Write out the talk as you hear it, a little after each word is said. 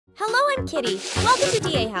Hello, I'm Kitty. Welcome to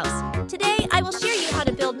DA House. Today, I will share you how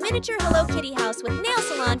to build miniature Hello Kitty house with nail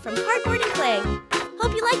salon from cardboard and clay.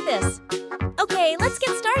 Hope you like this. Okay, let's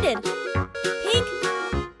get started. Pink.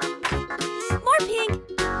 More pink.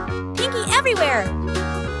 Pinky everywhere.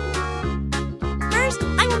 First,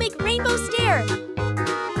 I will make rainbow stair.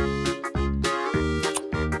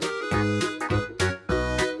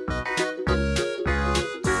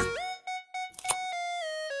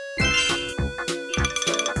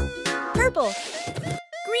 Purple,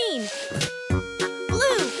 green,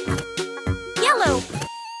 blue, yellow,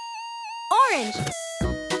 orange,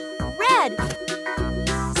 red,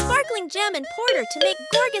 sparkling gem and porter to make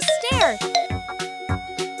gorgeous stair.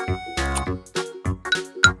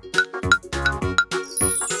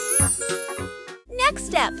 Next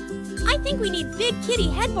step. I think we need big kitty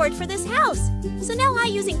headboard for this house. So now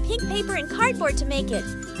I'm using pink paper and cardboard to make it.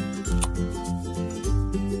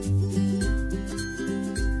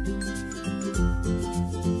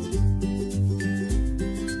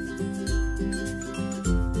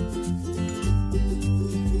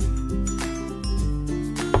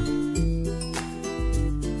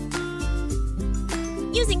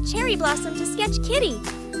 Using cherry blossom to sketch Kitty.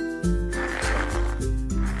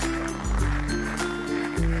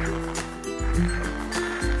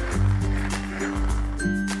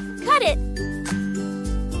 Cut it.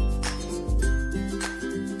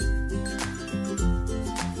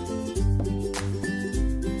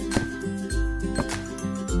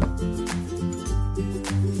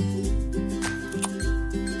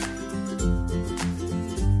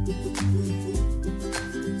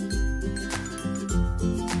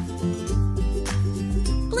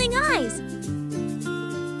 Eyes.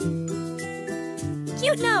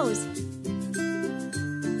 Cute nose.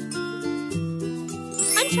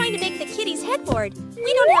 I'm trying to make the kitty's headboard.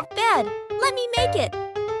 We don't have bed. Let me make it.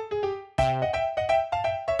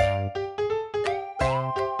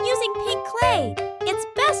 Using pink clay. It's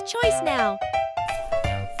best choice now.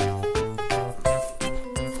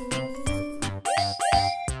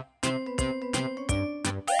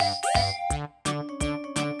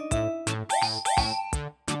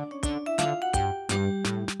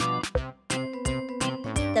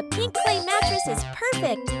 The pink clay mattress is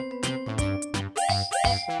perfect.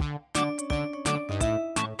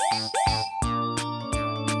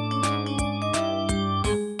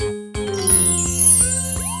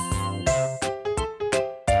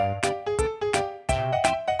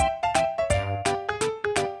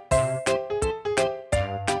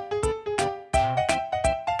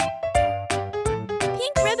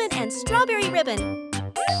 Pink ribbon and strawberry ribbon.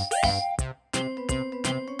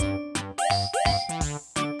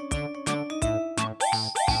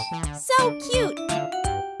 So cute!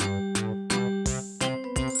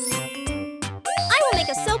 I will make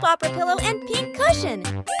a soap opera pillow and pink cushion.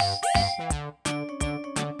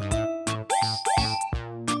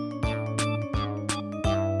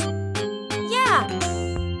 Yeah!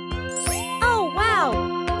 Oh, wow!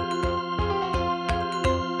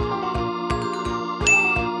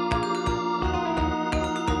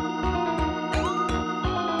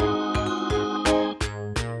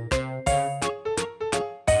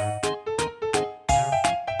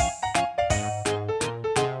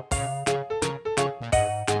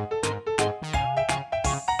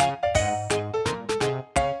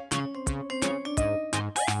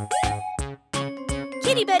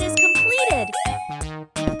 Kitty bed is completed.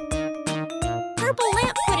 Purple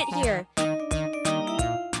lamp put it here.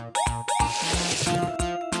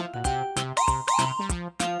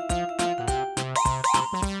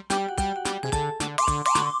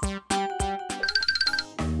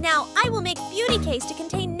 Now I will make beauty case to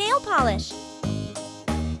contain nail polish.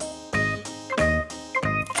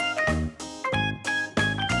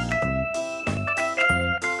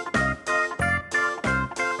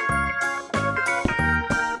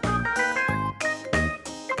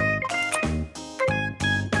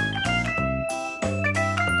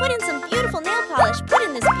 Put in some beautiful nail polish put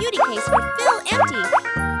in this beauty case for fill empty.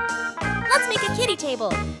 Let's make a kitty table.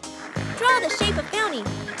 Draw the shape of Bounty.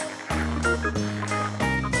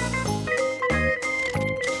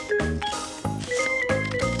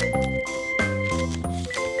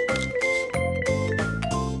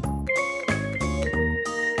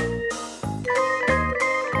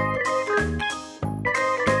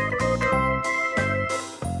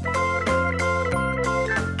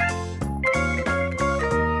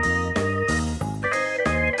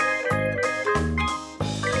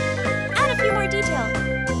 Detail.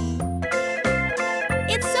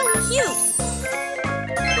 It's so cute!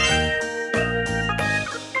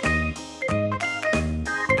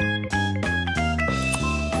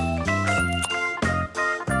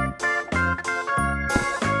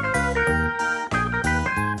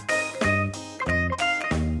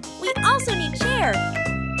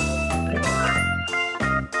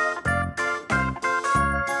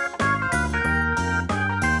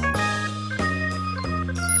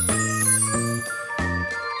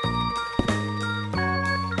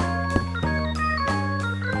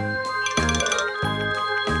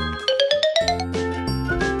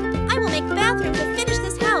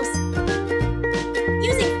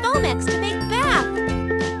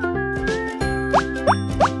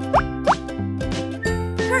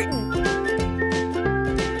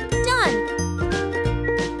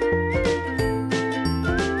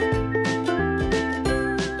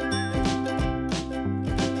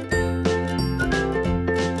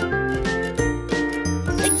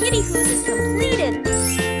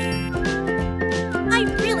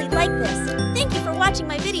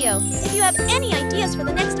 video. If you have any ideas for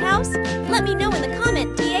the next house, let me know in the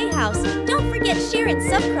comment DA house. Don't forget share and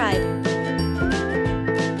subscribe.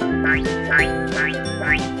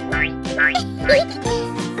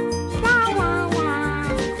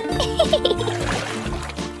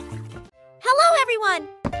 Hello everyone!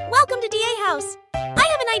 Welcome to DA house. I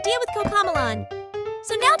have an idea with Cocomelon.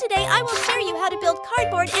 So now today I will show you how to build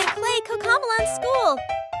cardboard and clay Cocomelon school.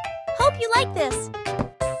 Hope you like this.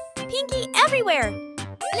 Pinky everywhere.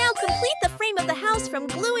 Now complete the frame of the house from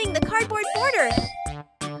gluing the cardboard border.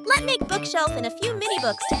 Let's make bookshelf and a few mini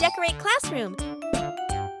books to decorate classroom.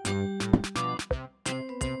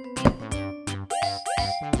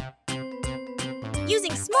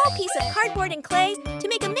 Using small piece of cardboard and clay to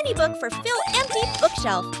make a mini book for fill empty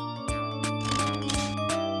bookshelf.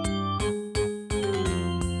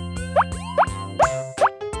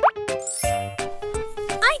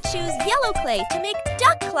 I choose yellow clay to make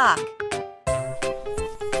duck clock.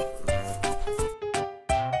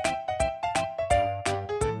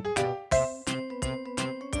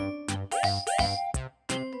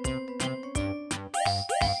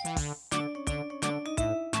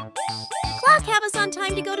 Clock have us on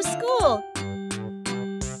time to go to school.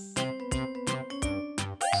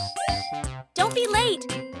 Don't be late.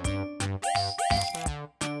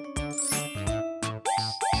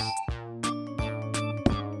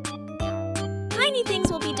 Tiny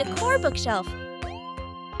things will be decor bookshelf.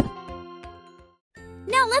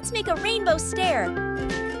 Now let's make a rainbow stair.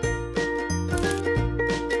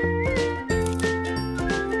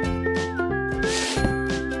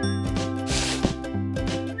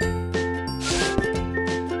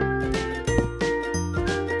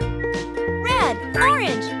 Red,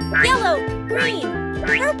 orange, yellow, green,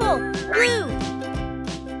 purple, blue.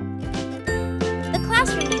 The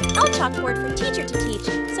classroom needs a chalkboard for teacher to teach,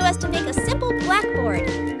 so as to make a simple blackboard.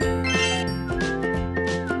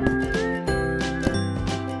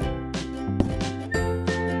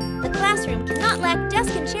 The classroom cannot lack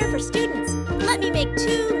desk and chair for students. Let me make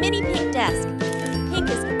 2 mini pink desks. Pink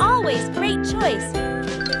is always great choice.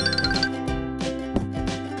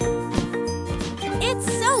 It's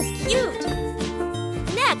so cute!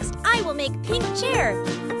 Next, I will make pink chair.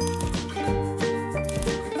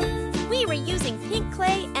 We were using pink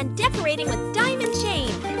clay and decorating with diamond chain.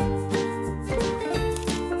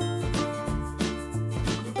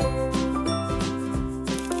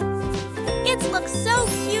 It looks so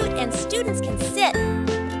cute and students can sit.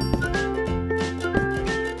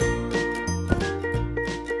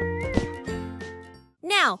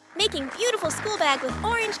 Now, making beautiful school bag with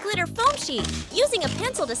orange glitter foam sheet, using a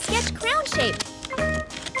pencil to sketch crown shape.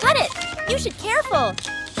 Cut it! You should careful!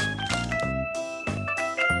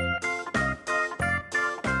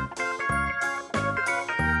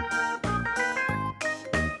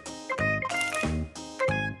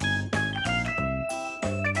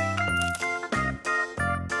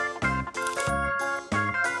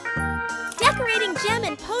 Decorating gem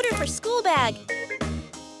and powder for school bag.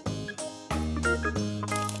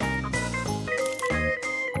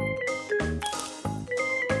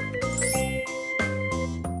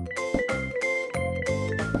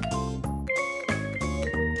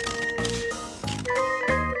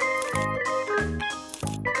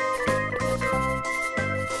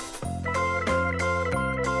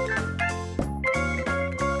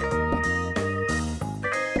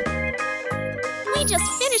 We just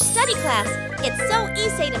finished study class. It's so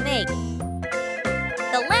easy to make.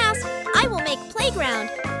 The last, I will make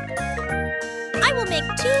playground. I will make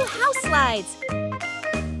 2 house slides.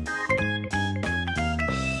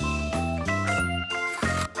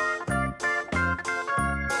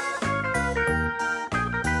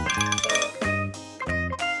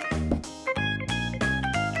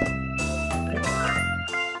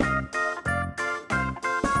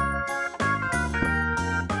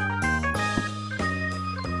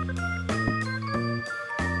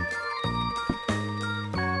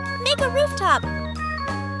 Make a rooftop.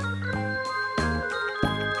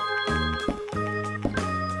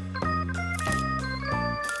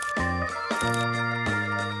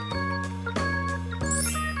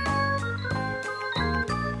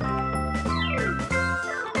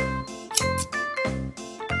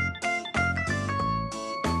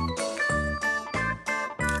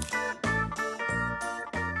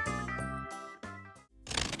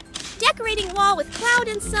 Decorating wall with cloud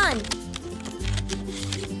and sun.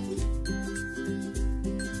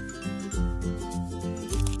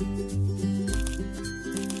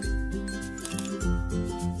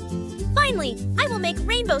 Finally, I will make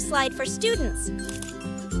rainbow slide for students.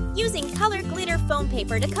 Using color glitter foam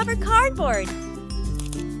paper to cover cardboard.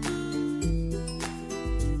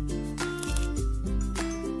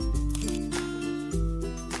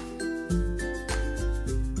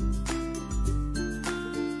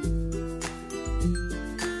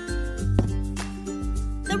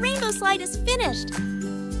 rainbow slide is finished.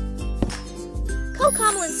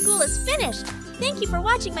 Cocomelon School is finished. Thank you for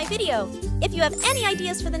watching my video. If you have any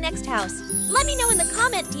ideas for the next house, let me know in the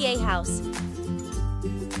comment, DA House.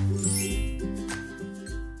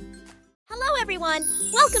 Hello everyone,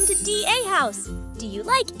 welcome to DA House. Do you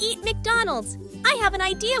like Eat McDonald's? I have an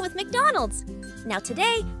idea with McDonald's. Now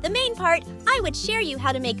today, the main part, I would share you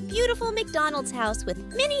how to make beautiful McDonald's house with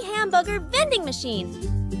mini hamburger vending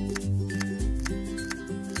machine.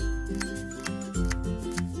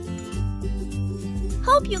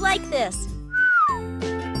 Hope you like this.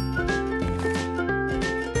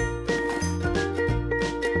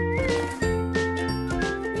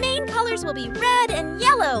 Main colors will be red and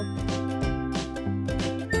yellow.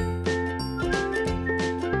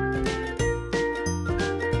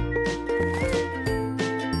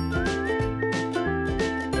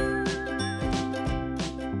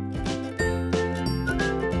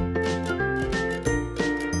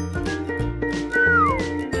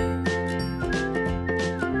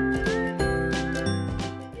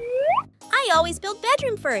 I always build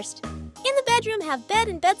bedroom first. In the bedroom, have bed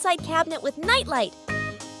and bedside cabinet with nightlight.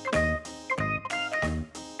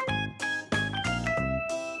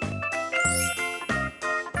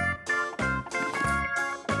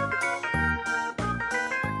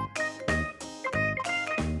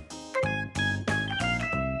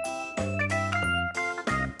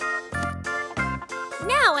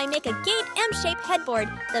 Now I make a gate M-shaped headboard,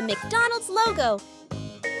 the McDonald's logo.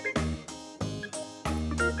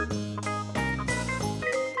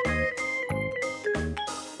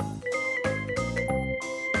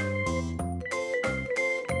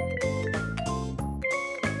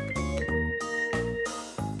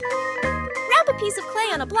 Wrap a piece of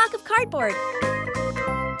clay on a block of cardboard.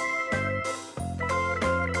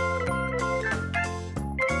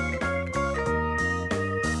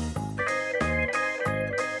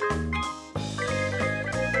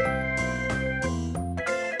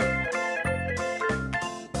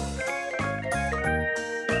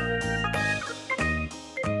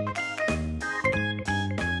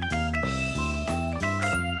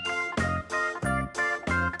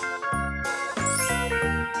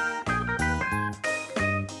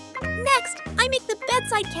 Next, I make the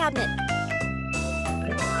bedside cabinet.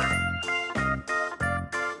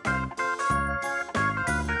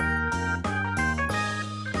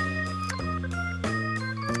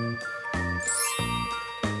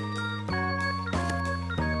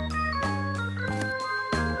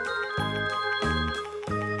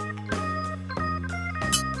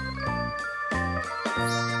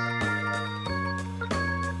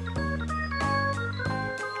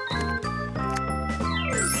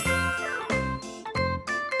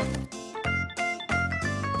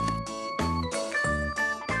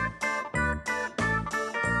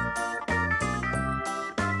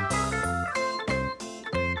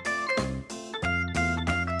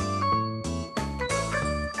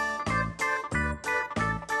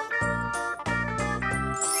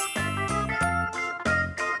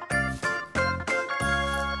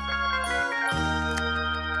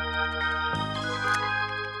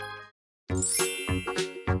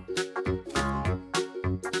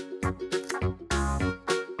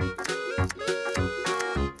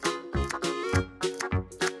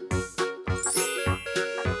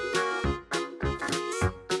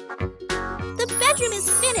 The bedroom is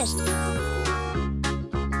finished.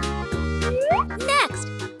 Next,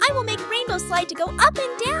 I will make rainbow slide to go up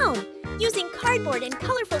and down. Using cardboard and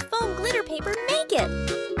colorful foam glitter paper, make it.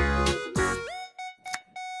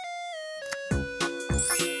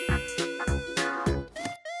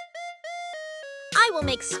 I will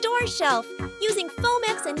make store shelf using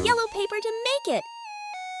Foamex and yellow paper to make it.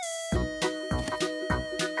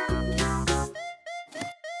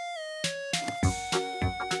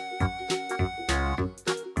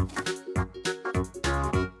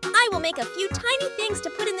 I will make a few tiny things to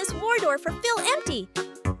put in this war door for Fill Empty.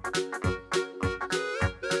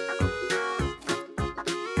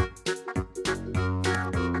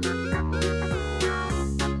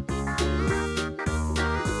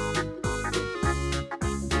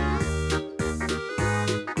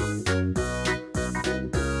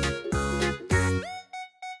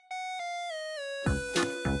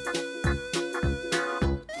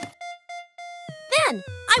 Then,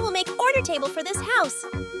 I will make order table for this house.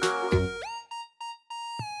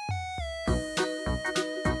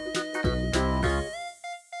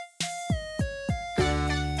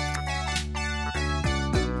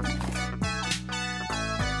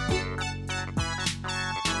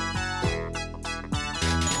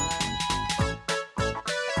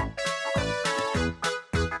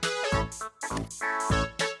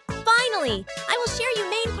 Finally, I will share you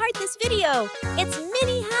main part this this video. It's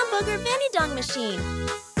Mini Hamburger Vending Machine.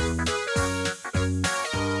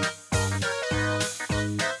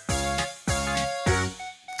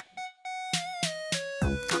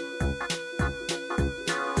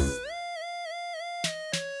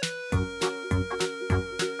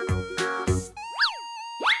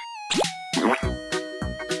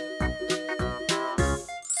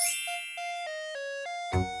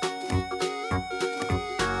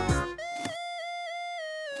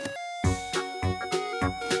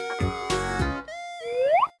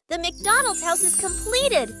 The McDonald's house is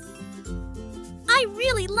completed! I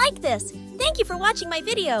really like this! Thank you for watching my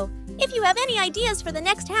video! If you have any ideas for the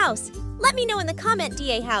next house, let me know in the comment,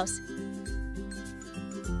 DA House.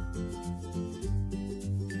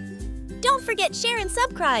 Don't forget share and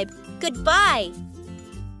subscribe! Goodbye!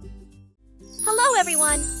 Hello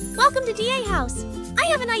everyone! Welcome to DA House! I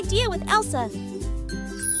have an idea with Elsa.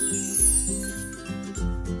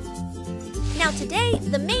 Now today,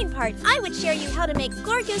 the main part, I would share you how to make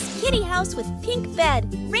gorgeous kitty house with pink bed,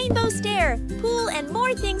 rainbow stair, pool, and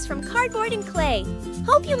more things from cardboard and clay.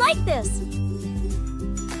 Hope you like this!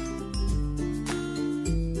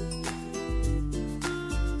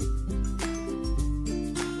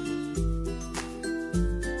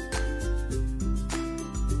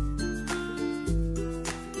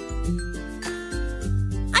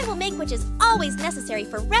 I will make which is always necessary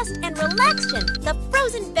for rest and relaxation, the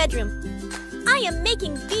frozen bedroom. I am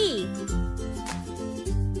making V.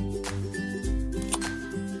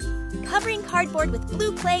 Covering cardboard with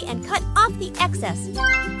blue clay and cut off the excess.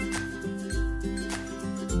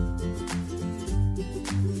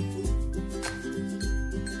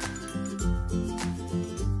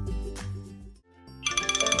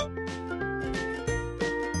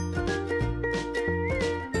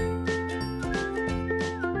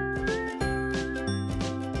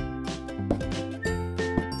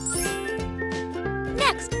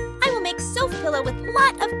 Next, I will make sofa pillow with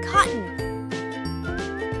lot of cotton.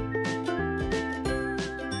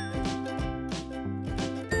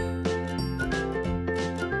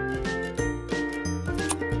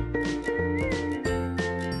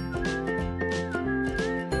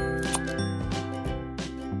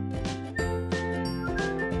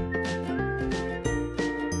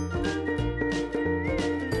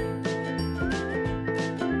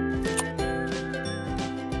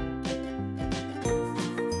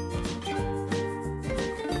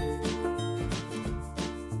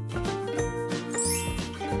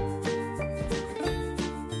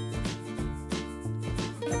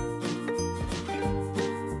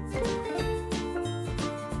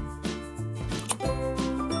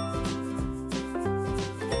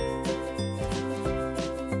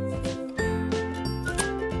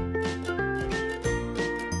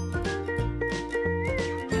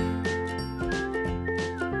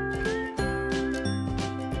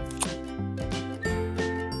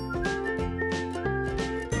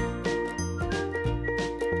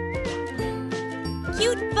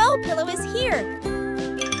 Cute bow pillow is here.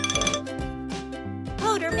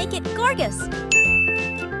 Powder make it gorgeous.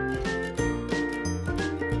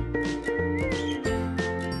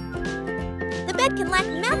 The bed can lack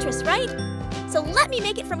mattress, right? So let me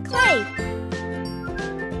make it from clay.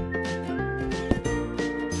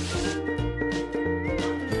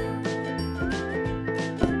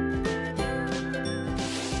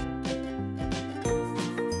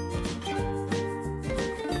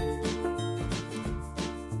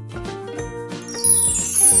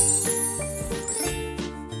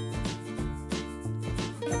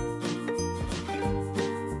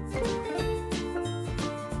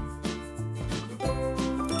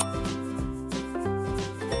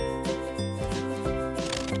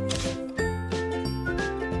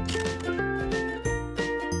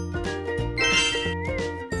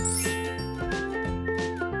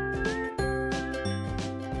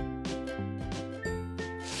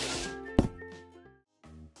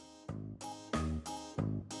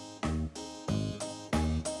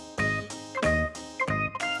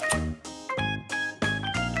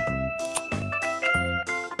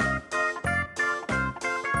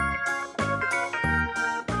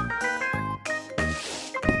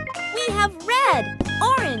 We have red,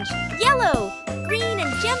 orange, yellow, green,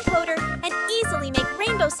 and gem powder, and easily make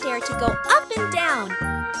rainbow stair to go up and down.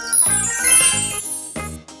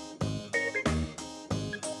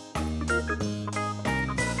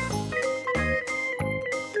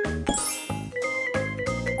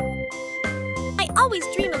 I always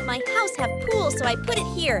dream of my house have pool, so I put it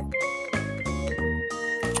here.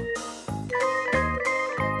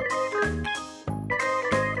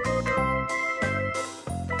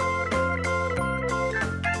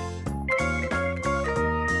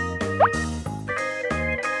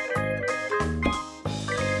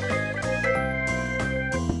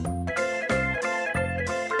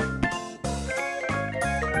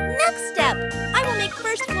 Next step, I will make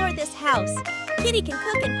first floor this house. Kitty can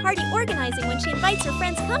cook and party organizing when she invites her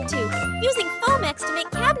friends come to, using Foamex to make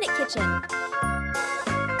cabinet kitchen.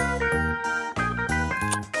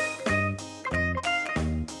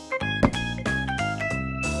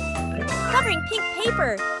 Covering pink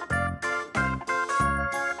paper.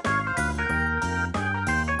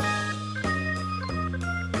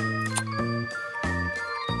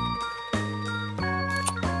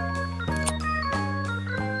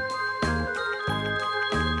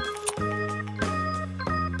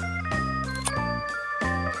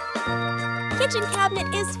 Kitchen cabinet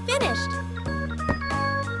is finished.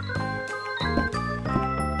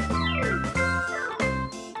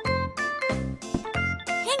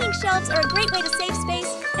 Hanging shelves are a great way to save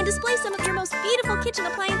space and display some of your most beautiful kitchen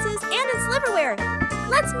appliances and its silverware.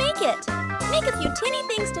 Let's make it! Make a few tinny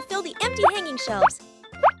things to fill the empty hanging shelves.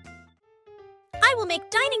 I will make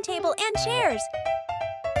dining table and chairs.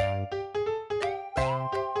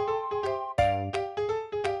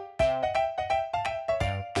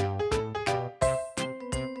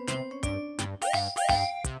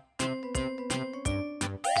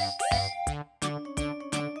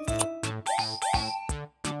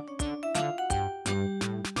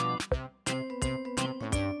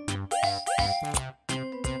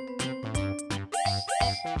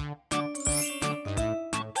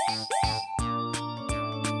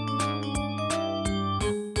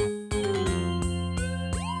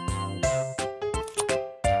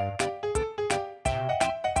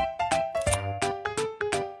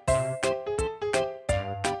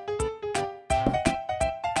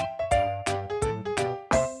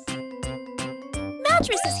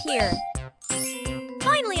 Mattress is here.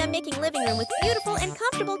 Finally, I'm making living room with beautiful and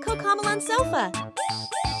comfortable Cocomelon sofa.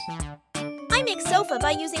 I make sofa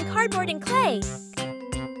by using cardboard and clay.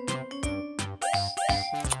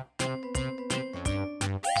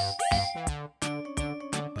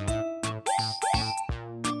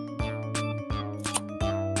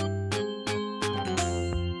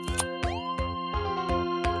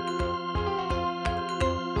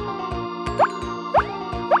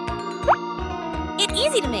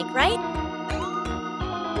 Easy to make, right?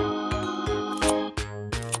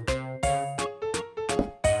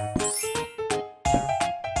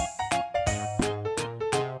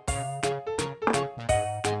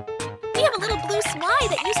 We have a little blue slime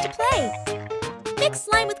that used to play. Mix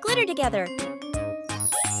slime with glitter together.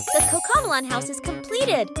 The Cocomelon house is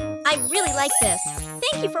completed. I really like this.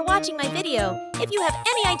 Thank you for watching my video. If you have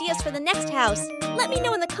any ideas for the next house, let me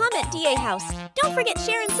know in the comment DA house. Don't forget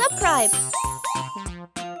share and subscribe.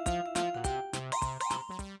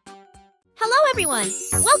 Hello everyone!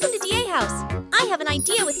 Welcome to DA House. I have an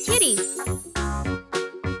idea with Kitty.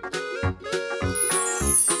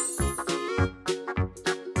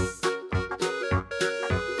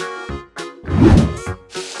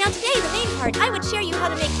 Now today, the main part, I would share you how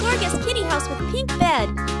to make gorgeous kitty house with pink bed,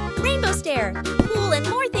 rainbow stair, pool, and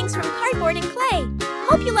more things from cardboard and clay.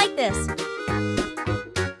 Hope you like this.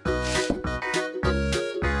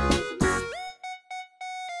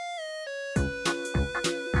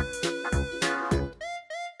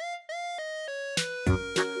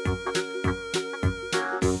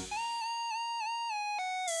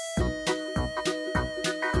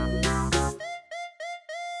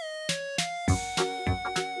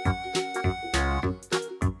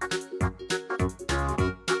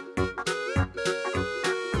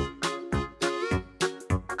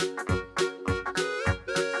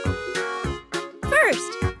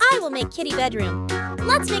 First, I will make Kitty bedroom.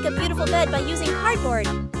 Let's make a beautiful bed by using cardboard.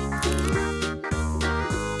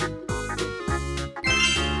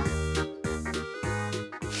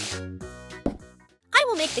 I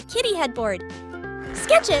will make the kitty headboard.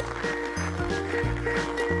 Sketch it.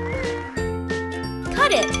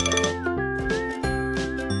 Cut it.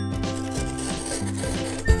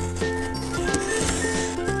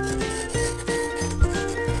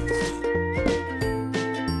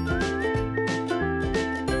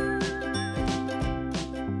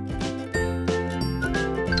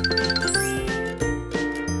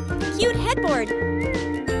 Cute headboard.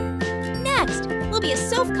 Next, will be a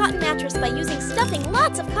soft cotton mattress by using stuffing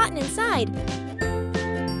lots of cotton inside.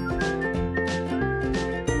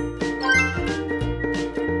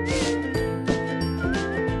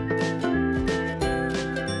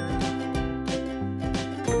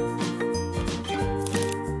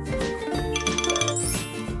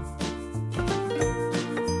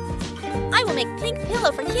 I will make pink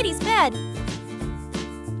pillow for Kitty's bed.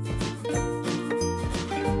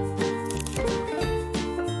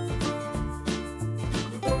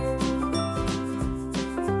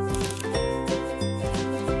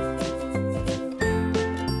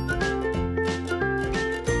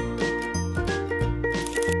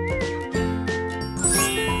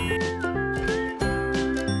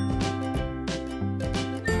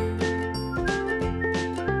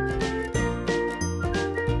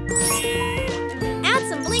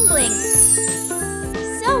 bling bling.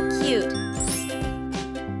 So cute.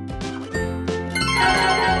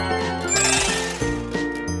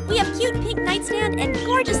 We have cute pink nightstand and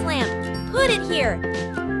gorgeous lamp. Put it here.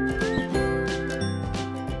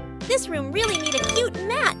 This room really needs a cute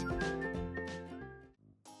mat.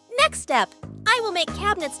 Next step. I will make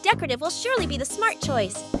cabinets decorative will surely be the smart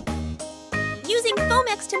choice. Using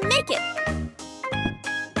Foamex to make it.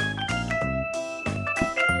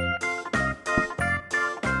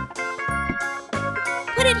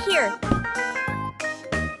 Put it here.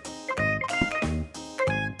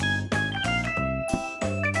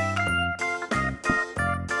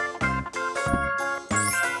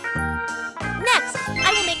 Next,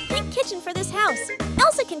 I will make pink kitchen for this house.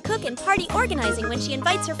 Elsa can cook and party organizing when she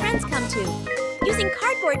invites her friends come to. Using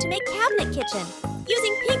cardboard to make cabinet kitchen.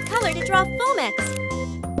 Using pink color to draw Foamex.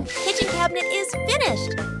 Kitchen cabinet is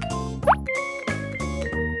finished.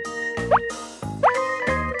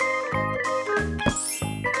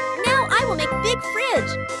 Now I will make big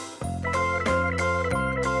fridge.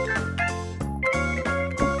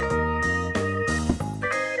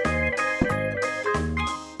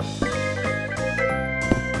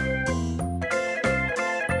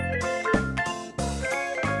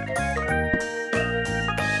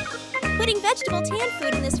 Putting vegetable tan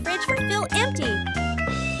food in this fridge for fill empty.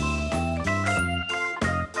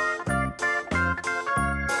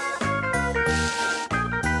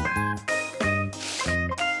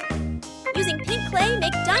 Using pink clay,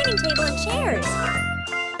 make dining table and chairs.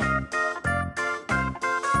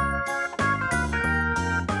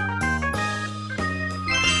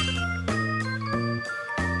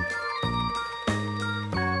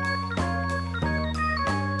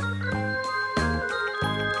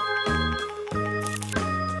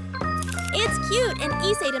 It's cute and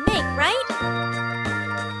easy to make, right?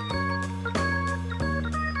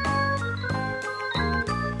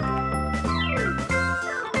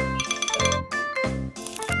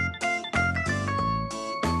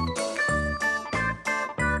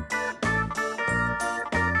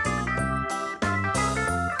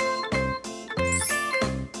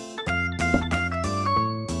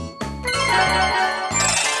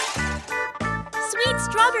 Sweet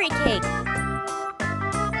strawberry cake.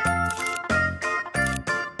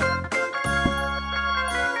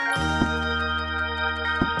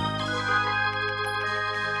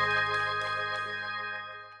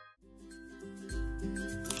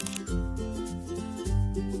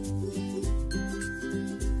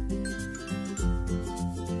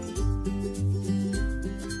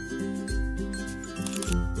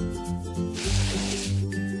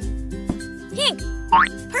 Pink,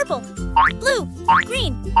 purple, blue,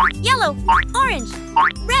 green, yellow, orange,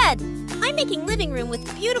 red. I'm making living room with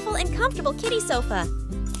beautiful and comfortable kitty sofa.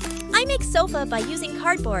 I make sofa by using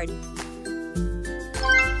cardboard.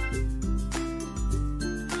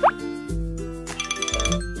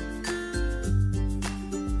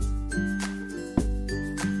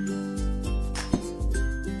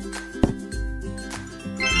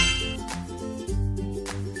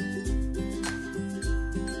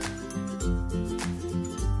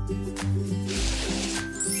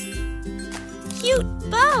 Cute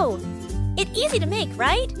bow! It's easy to make,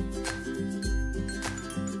 right?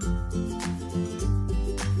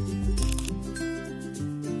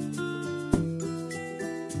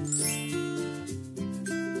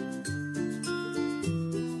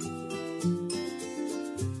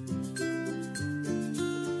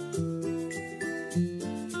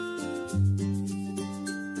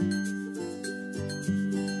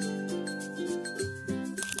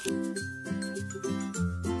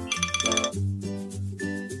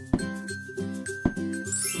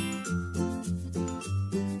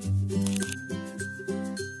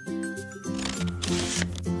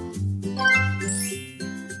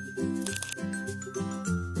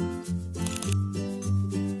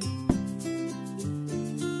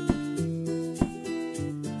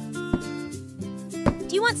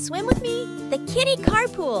 Do you want to swim with me? The kitty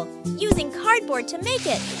carpool, using cardboard to make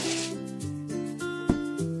it.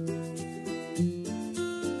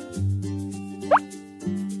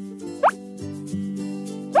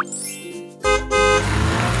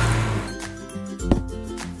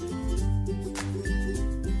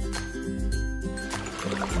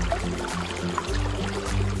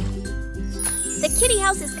 The kitty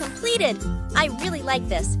house is completed. I really like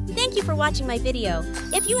this. Thank you for watching my video.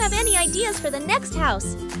 If you have any ideas for the next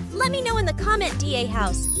house, let me know in the comment DA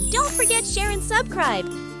house. Don't forget share and subscribe.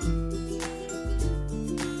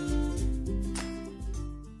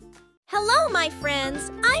 Hello, my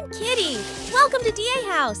friends. I'm Kitty. Welcome to DA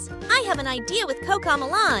House. I have an idea with Coca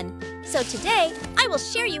Milan. So today, I will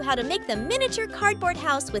share you how to make the miniature cardboard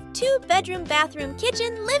house with 2-bedroom, bathroom,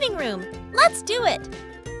 kitchen, living room. Let's do it!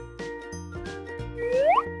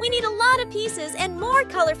 We need a lot of pieces and more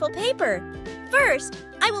colorful paper. First,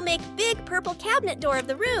 I will make big purple cabinet door of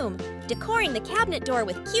the room, decoring the cabinet door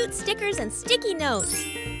with cute stickers and sticky notes.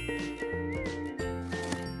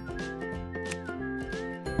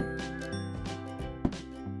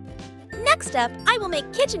 Next up, I will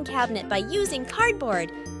make kitchen cabinet by using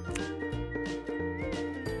cardboard.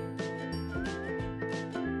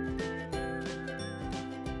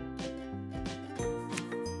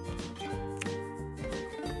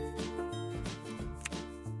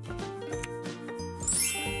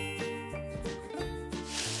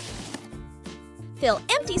 Fill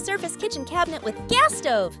empty surface kitchen cabinet with gas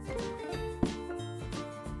stove.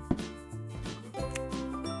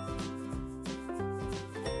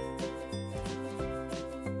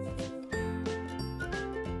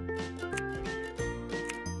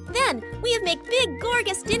 Then, we have made big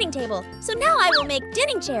gorgeous dining table, so now I will make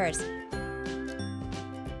dining chairs.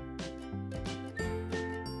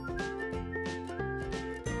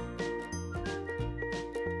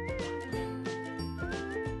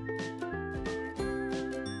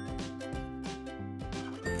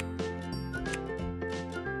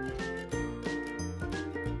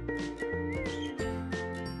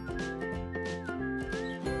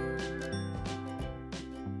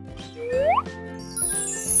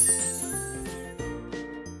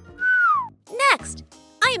 Next,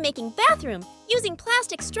 I am making bathroom using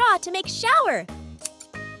plastic straw to make shower.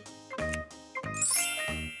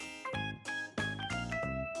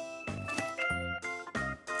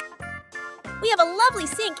 We have a lovely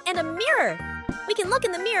sink and a mirror. We can look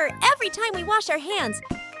in the mirror every time we wash our hands.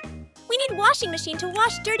 We need washing machine to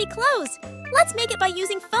wash dirty clothes. Let's make it by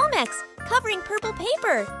using Foamex, covering purple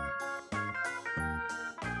paper.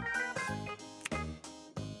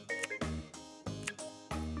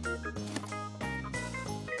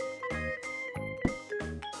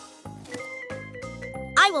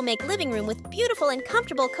 I will make living room with beautiful and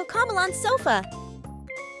comfortable Cocomelon sofa.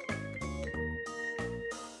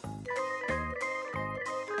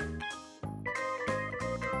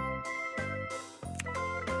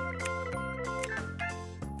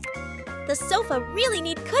 The sofa really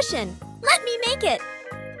needs cushion. Let me make it.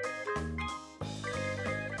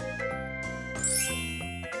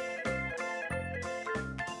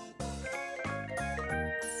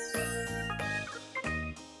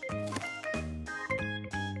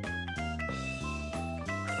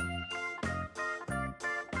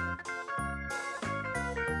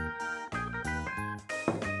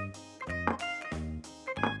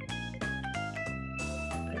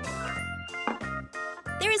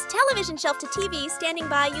 There is television shelf to TV standing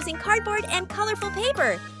by using cardboard and colorful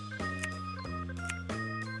paper.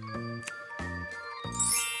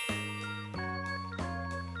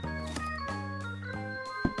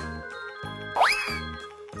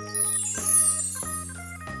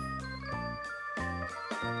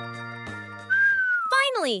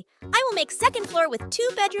 Finally, I will make second floor with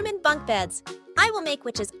 2-bedroom and bunk beds. I will make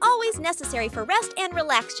which is always necessary for rest and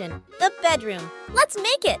relaxation, the bedroom. Let's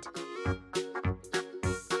make it!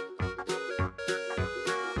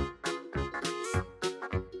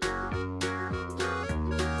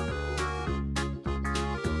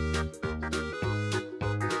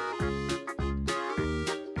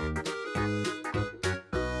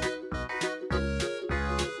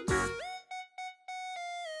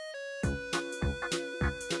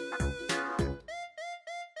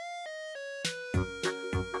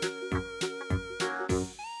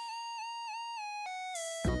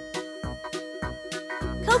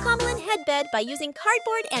 Cocomelon headbed by using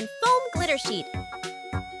cardboard and foam glitter sheet.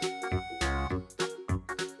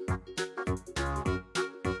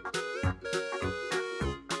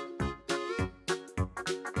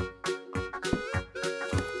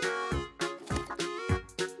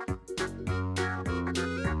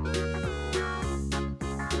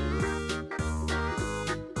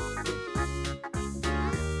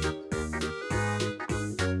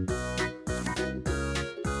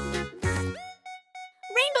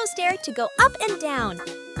 Stair to go up and down.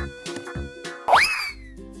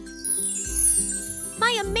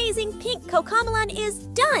 My amazing pink Cocomelon is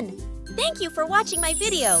done! Thank you for watching my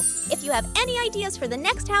video. If you have any ideas for the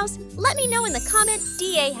next house, let me know in the comment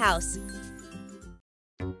DA house.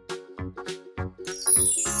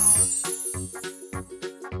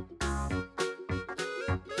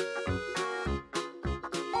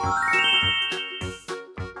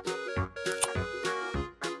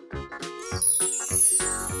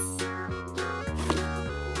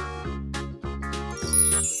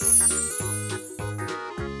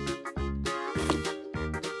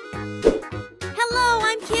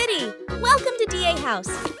 CTA House.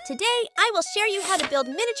 Today, I will share you how to build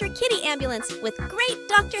miniature kitty ambulance with great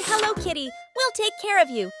Dr. Hello Kitty. We'll take care of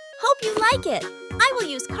you. Hope you like it. I will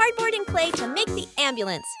use cardboard and clay to make the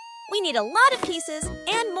ambulance. We need a lot of pieces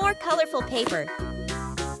and more colorful paper.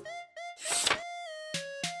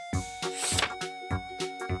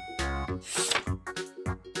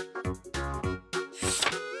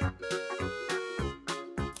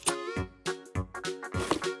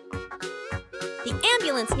 The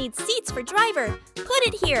ambulance needs seats for driver. Put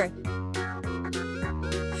it here.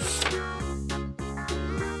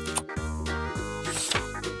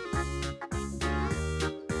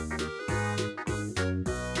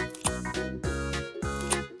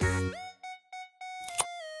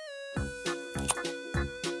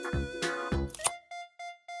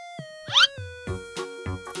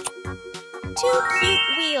 Two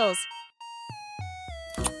cute wheels.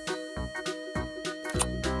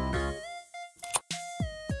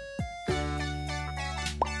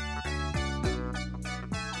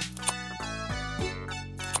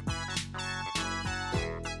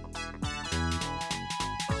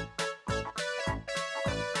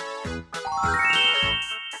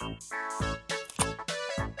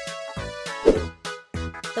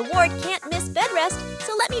 The ward can't miss bed rest,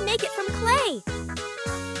 so let me make it from clay.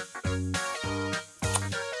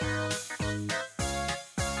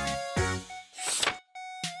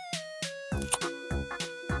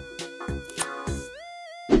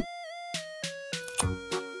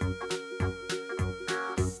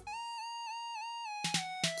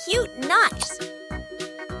 Cute knots.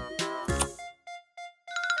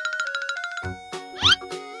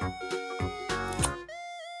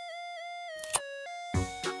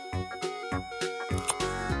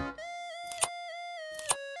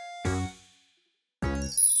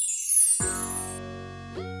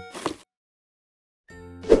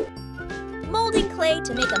 Molding clay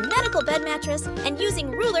to make a medical bed mattress and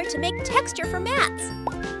using ruler to make texture for mats.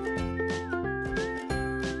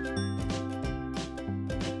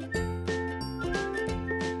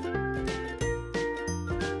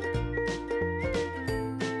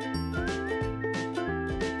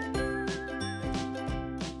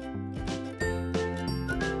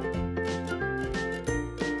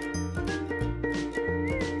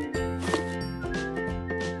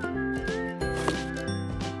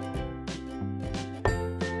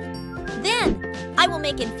 Then, I will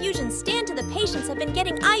make infusions stand to the patients have been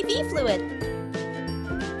getting IV fluid.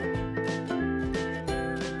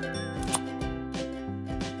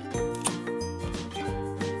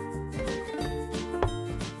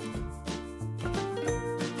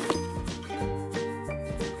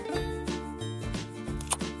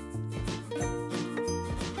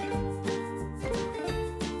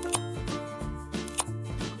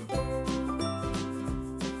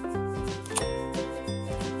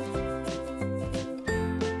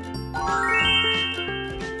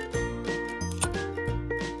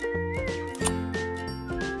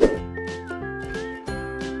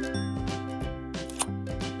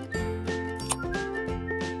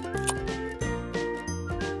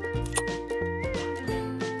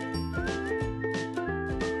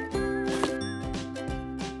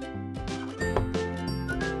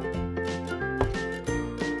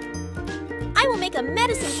 I will make a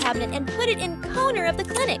medicine cabinet and put it in corner of the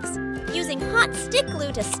clinics, using hot stick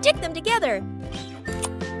glue to stick them together.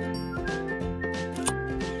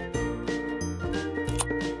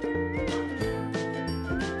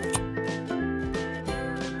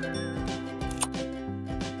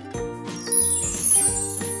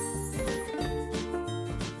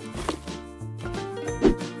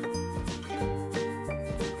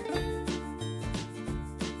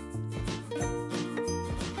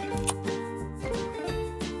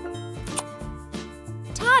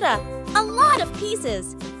 Tada! A lot of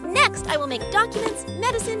pieces! Next, I will make documents,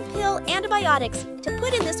 medicine, pill, antibiotics to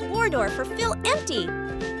put in this war door for fill empty.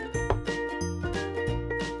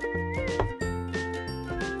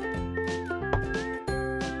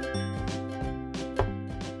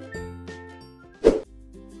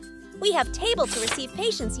 We have table to receive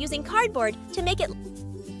patients using cardboard to make it.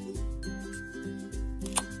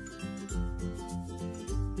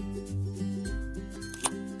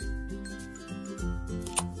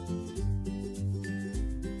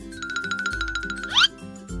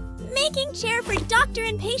 Making chair for doctor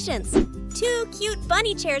and patients. Two cute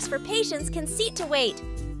bunny chairs for patients can seat to wait.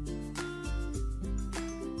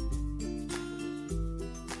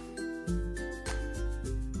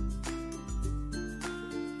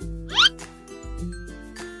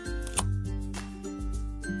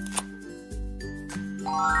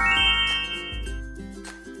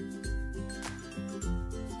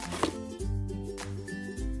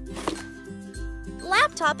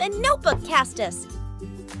 laptop and notebook cast-us.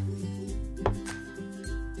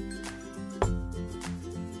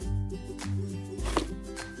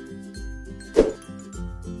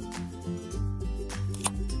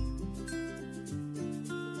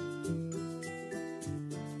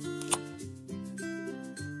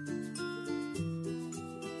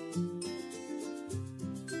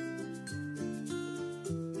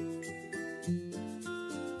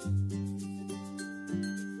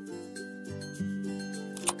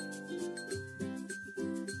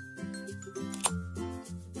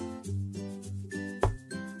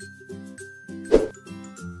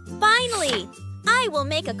 Finally! I will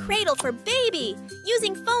make a cradle for baby,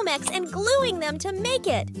 using Foamex and gluing them to make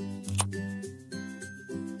it.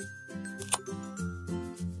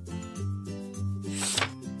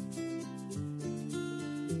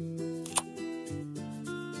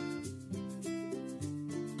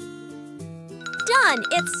 Done!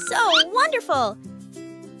 It's so wonderful!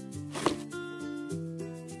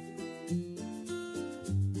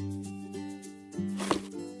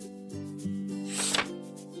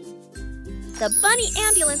 The bunny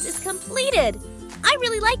ambulance is completed! I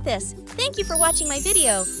really like this. Thank you for watching my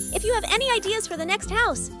video. If you have any ideas for the next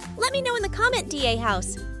house, let me know in the comment, DA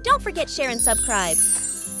House. Don't forget share and subscribe.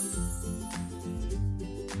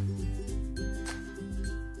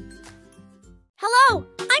 Hello,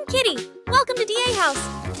 I'm Kitty. Welcome to DA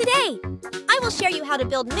House. Today, I will share you how to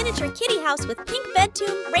build miniature kitty house with pink bed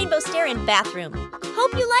tomb, rainbow stair, and bathroom.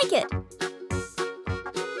 Hope you like it.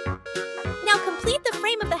 Now complete the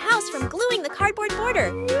frame of the house from gluing the cardboard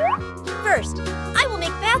border. First, I will make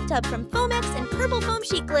bathtub from Foamex and purple foam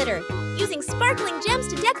sheet glitter, using sparkling gems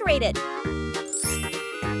to decorate it.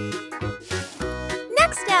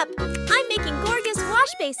 Next step, I'm making gorgeous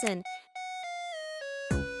wash basin.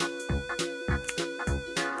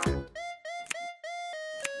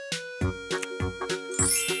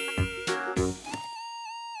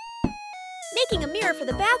 Making a mirror for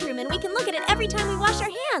the bathroom, and we can look at it every time we wash our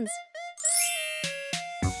hands.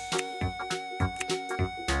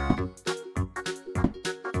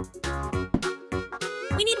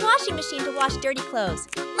 We need washing machine to wash dirty clothes.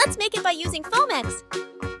 Let's make it by using Foamex.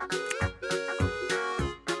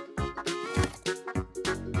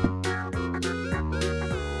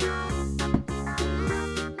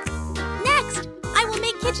 Next, I will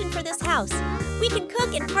make kitchen for this house. We can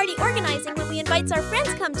cook and party organizing when we invite our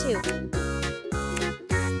friends come to.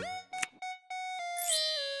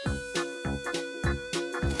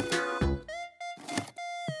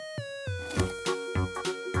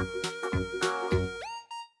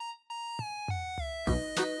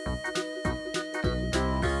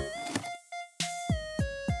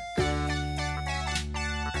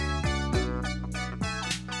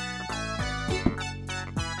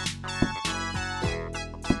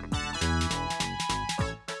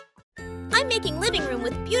 I'm making living room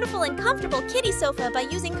with beautiful and comfortable kitty sofa by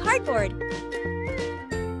using cardboard.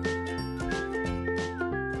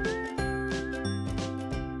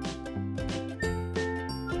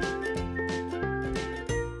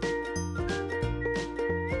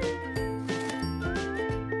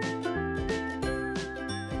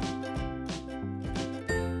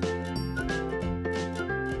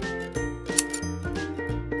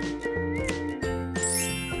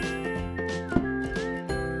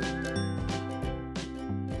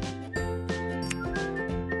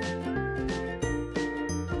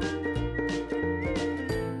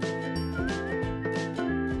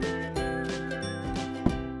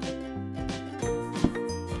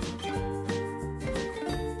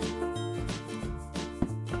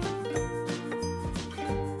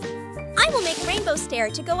 I will make rainbow stair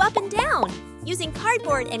to go up and down, using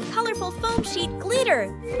cardboard and colorful foam sheet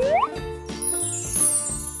glitter.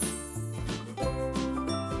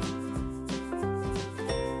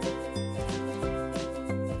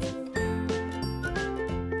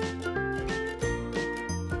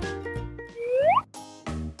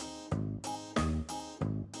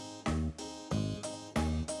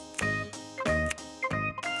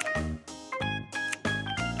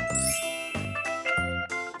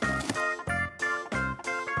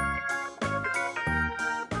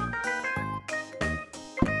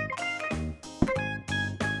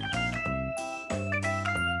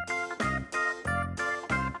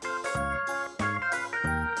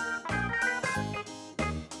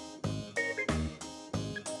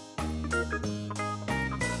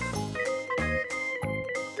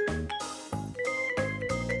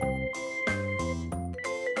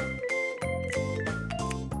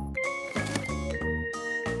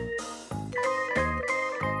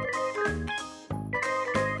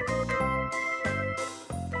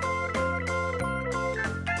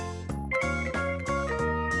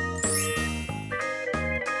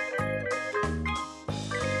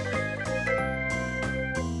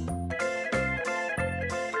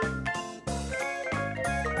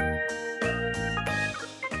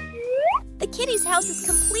 kitty's house is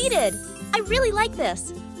completed. I really like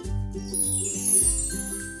this.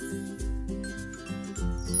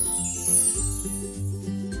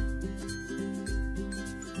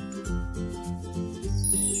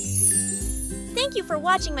 Thank you for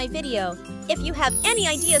watching my video. If you have any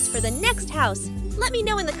ideas for the next house, let me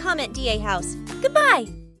know in the comment DA House. Goodbye!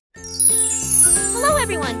 Hello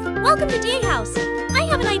everyone! Welcome to DA House. I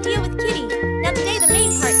have an idea with Kitty. Now today the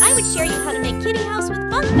main part, I would share you how to make Kitty House with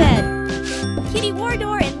bunk bed, kitty war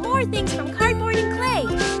door, and more things from cardboard and clay.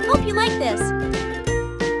 Hope you like this.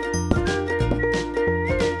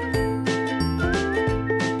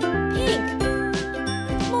 Pink.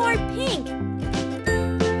 More pink.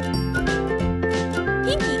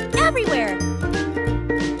 Pinky everywhere.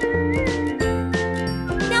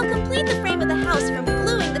 Now complete the frame of the house from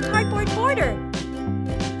gluing the cardboard border.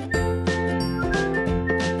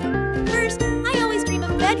 First, I always dream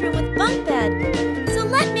of bedroom with bunk bed. So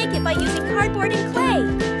let's make it by using cardboard and clay.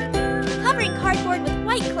 Covering cardboard with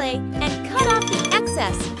white clay and cut off the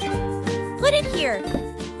excess. Put it here.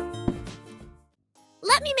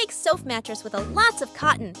 Let me make sofa mattress with lots of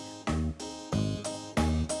cotton.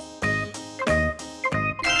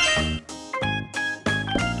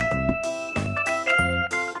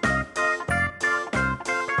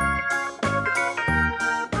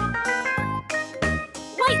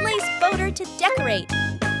 White lace border to decorate.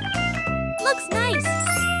 Looks nice.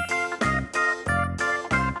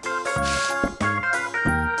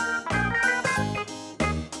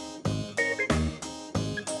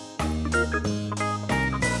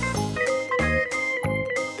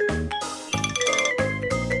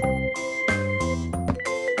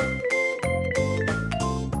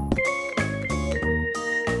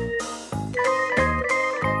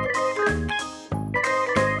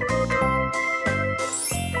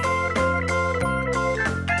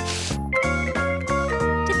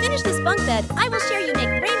 Bunk bed, I will share you make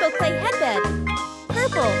rainbow clay headbed.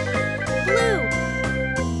 Purple, blue,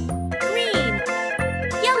 green,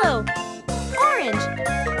 yellow, orange,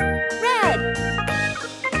 red.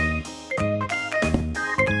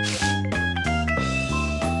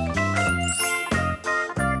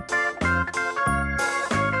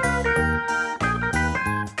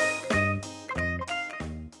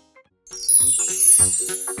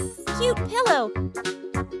 Cute pillow.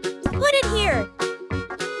 Put it here.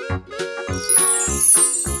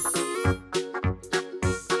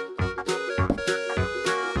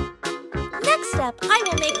 I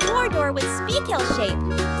will make war door with speakill shape.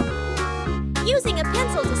 Using a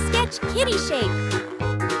pencil to sketch kitty shape.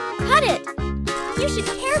 Cut it. You should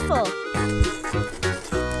be careful.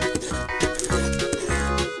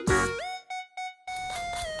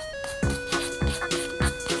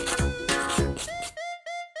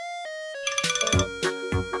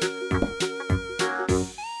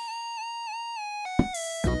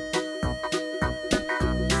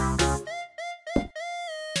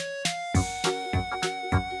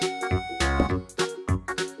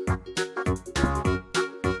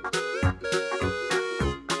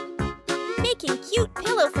 Making cute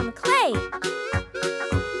pillow from clay.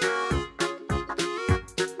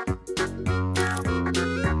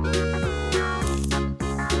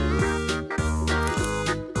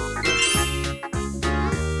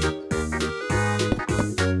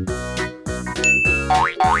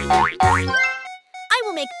 I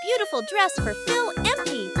will make beautiful dress for Phil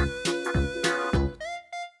empty.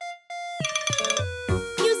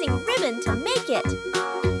 Using ribbon to make it.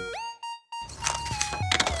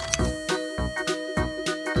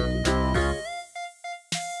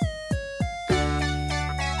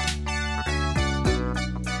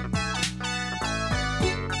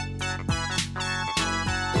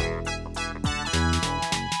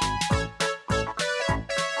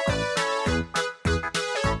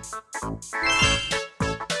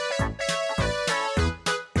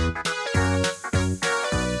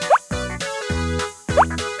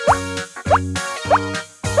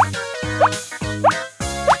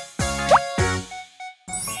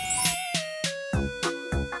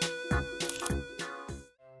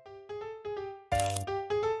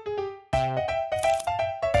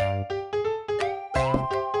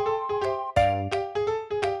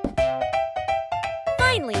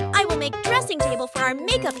 Finally, I will make dressing table for our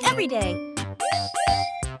makeup every day.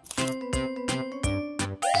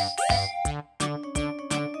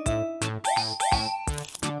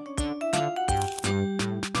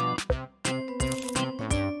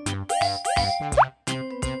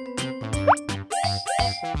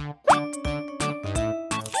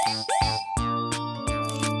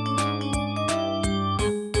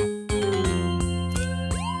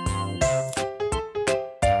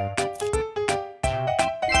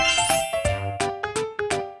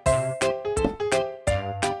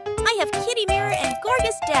 have kitty mirror and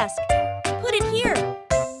gorgeous desk. Put it here.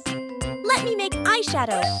 Let me make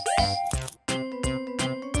eyeshadow.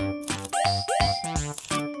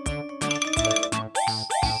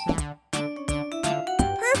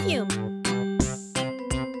 Perfume.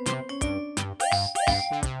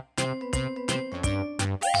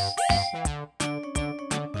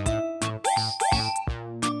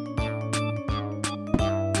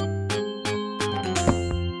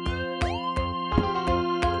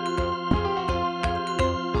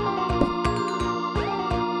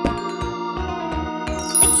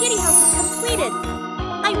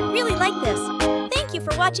 I really like this. Thank you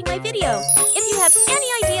for watching my video. If you have any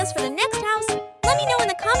ideas for the next house, let me know in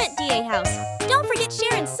the comment, DA House. Don't forget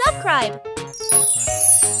share and subscribe.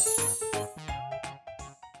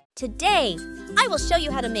 Today, I will show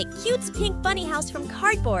you how to make Cute's pink bunny house from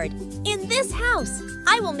cardboard. In this house,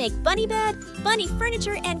 I will make bunny bed, bunny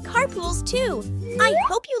furniture, and carpools too. I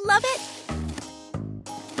hope you love it.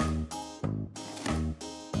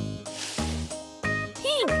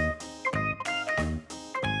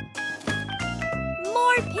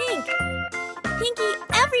 Pink! Pinky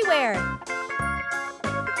everywhere!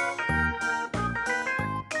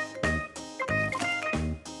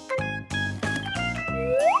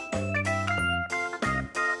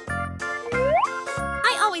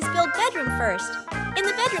 I always build bedroom first. In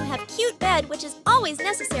the bedroom have cute bed, which is always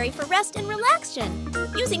necessary for rest and relaxation,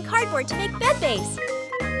 using cardboard to make bed base.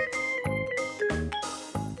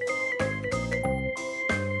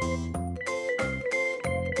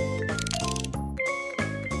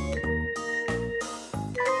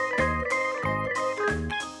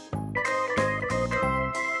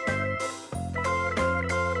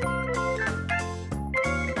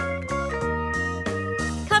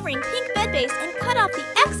 Covering pink bed base and cut off the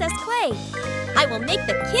excess clay. I will make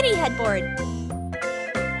the kitty headboard.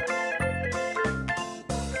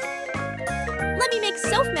 Let me make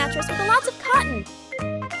sofa mattress with lots of cotton.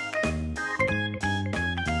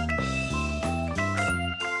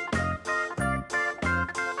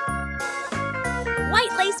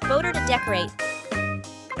 White lace border to decorate.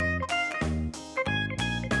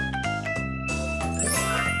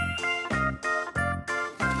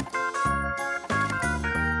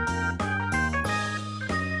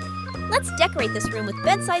 Let's decorate this room with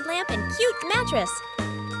bedside lamp and cute mattress.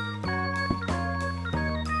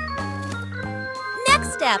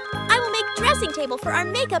 Next step, I will make dressing table for our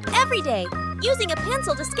makeup every day, using a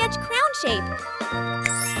pencil to sketch crown shape.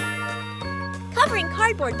 Covering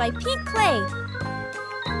cardboard by pink clay.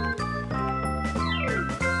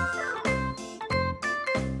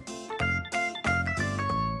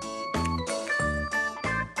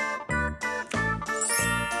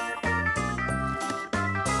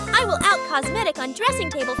 I will out cosmetic on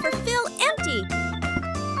dressing table for fill empty.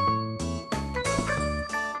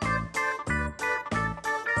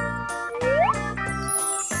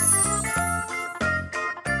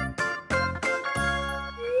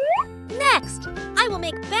 Next, I will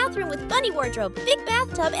make bathroom with bunny wardrobe, big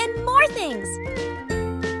bathtub, and more things.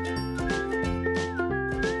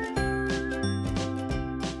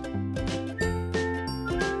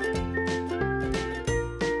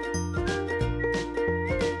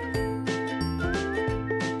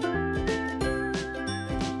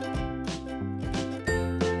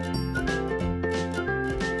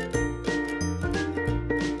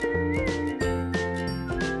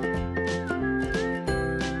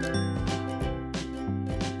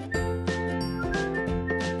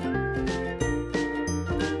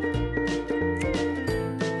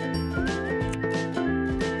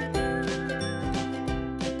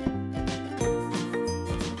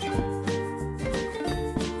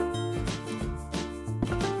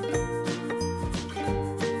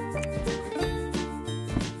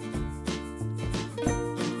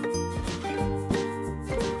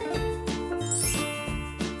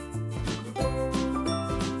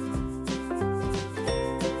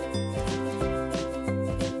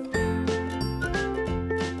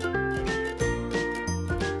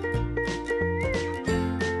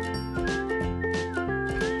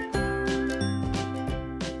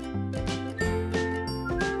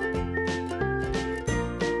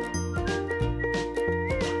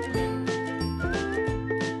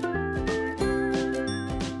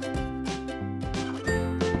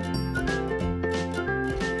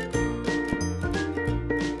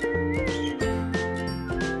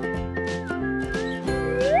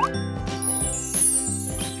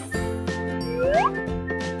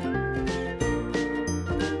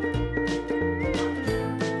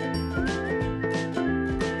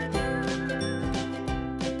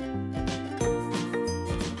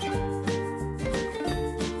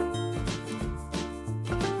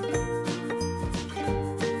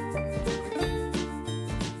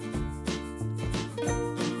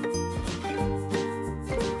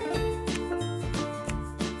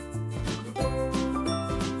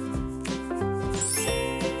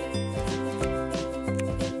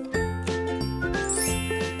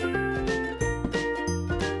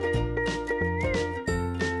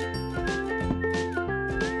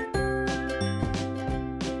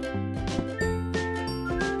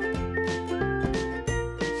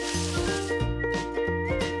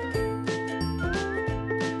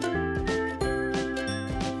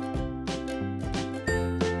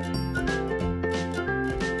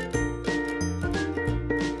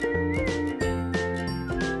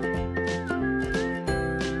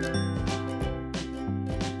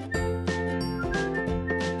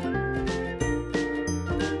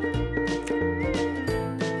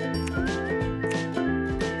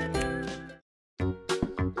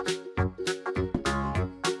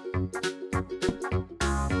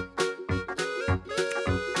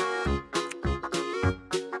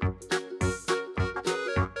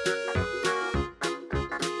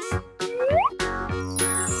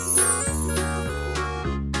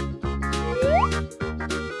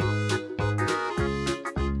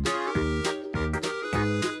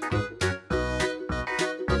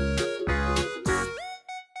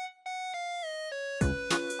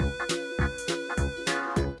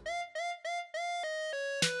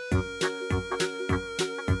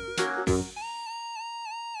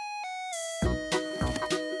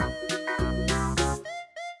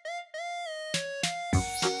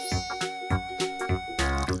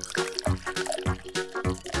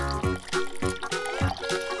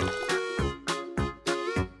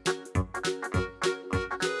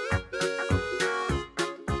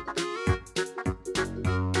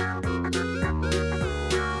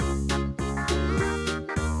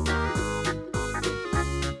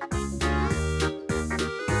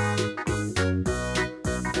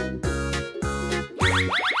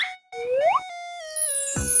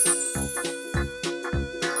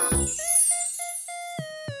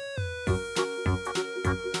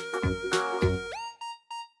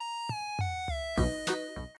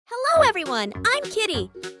 everyone, I'm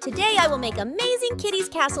Kitty. Today I will make amazing Kitty's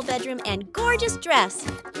castle bedroom and gorgeous dress.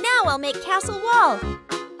 Now I'll make castle wall.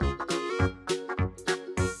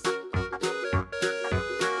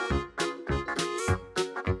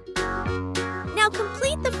 Now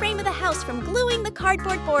complete the frame of the house from gluing the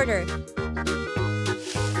cardboard border.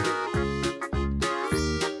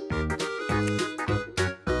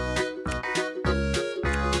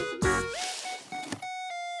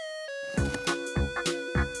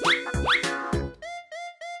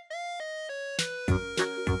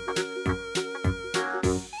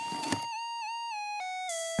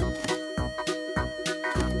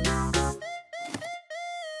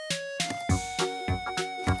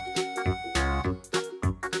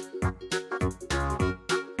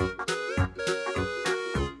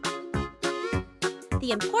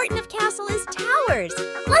 The important of castle is towers.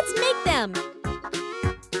 Let's make them.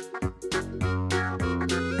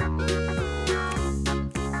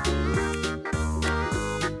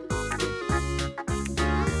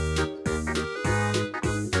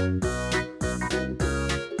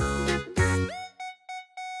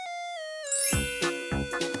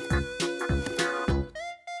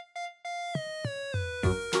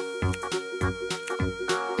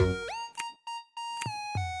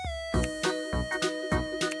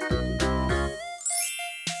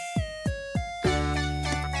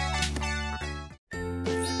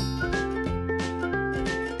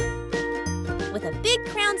 With a big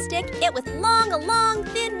crown stick, it with long,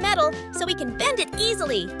 thin metal so we can bend it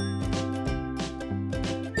easily.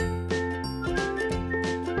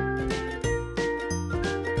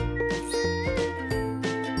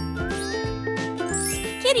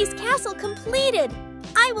 Kitty's castle completed!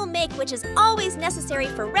 I will make which is always necessary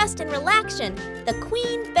for rest and relaxation, the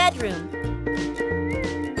queen bedroom.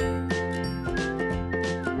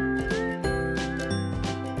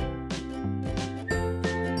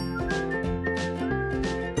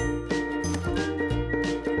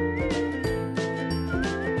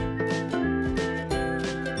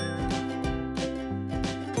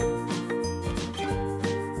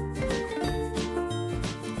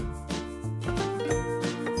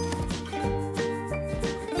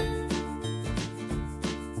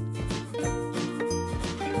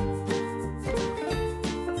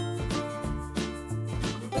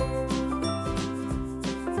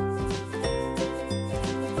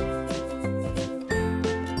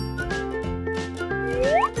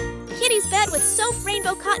 Kitty's bed with soft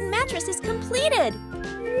rainbow cotton mattress is completed.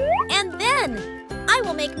 And then, I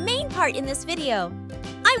will make main part in this video.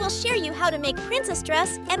 I will share you how to make princess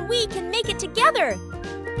dress and we can make it together.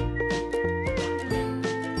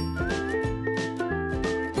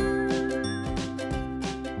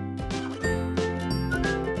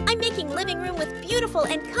 I'm making living room with beautiful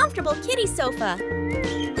and comfortable kitty sofa.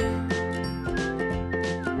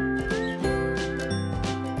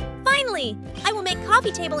 Finally, I will make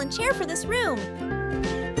coffee table and chair for this room.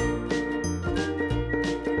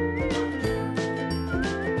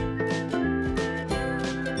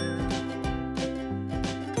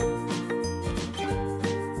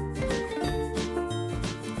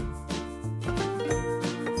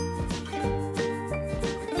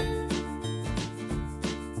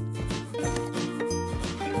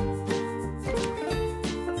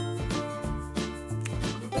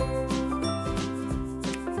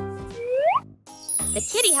 The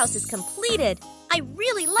kitty house is completed. I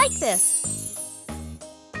really like this.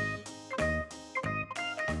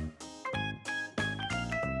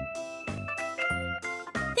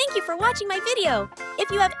 Thank you for watching my video. If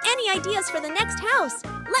you have any ideas for the next house,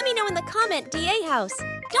 let me know in the comment DA house.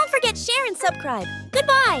 Don't forget share and subscribe.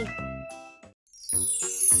 Goodbye.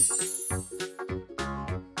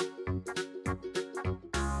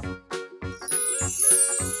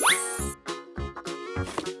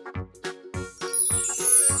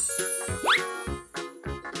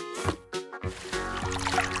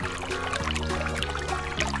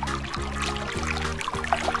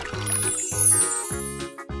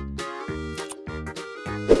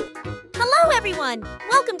 Hello everyone!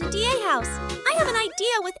 Welcome to DA House. I have an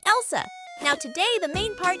idea with Elsa. Now today, the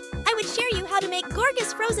main part, I would share you how to make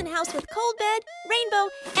gorgeous frozen house with cold bed, rainbow,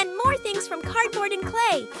 and more things from cardboard and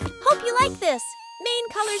clay. Hope you like this. Main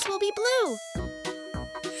colors will be blue.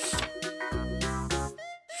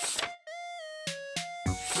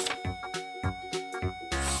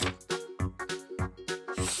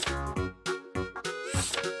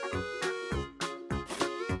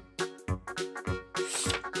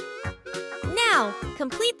 Now,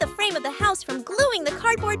 complete the frame of the house from gluing the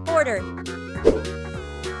cardboard border.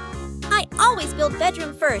 I always build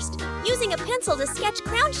bedroom first, using a pencil to sketch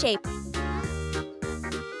crown shape.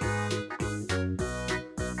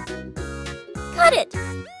 cut it!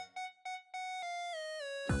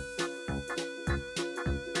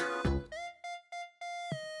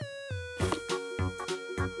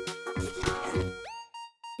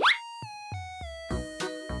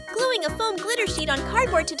 Gluing a foam glitter sheet on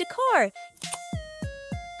cardboard to decor.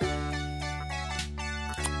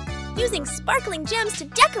 Using sparkling gems to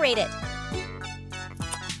decorate it.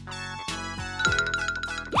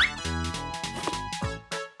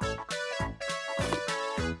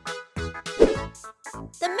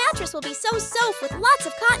 The mattress will be so soft with lots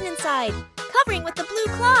of cotton inside, covering with the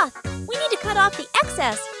blue cloth. We need to cut off the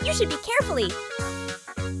excess. You should be carefully.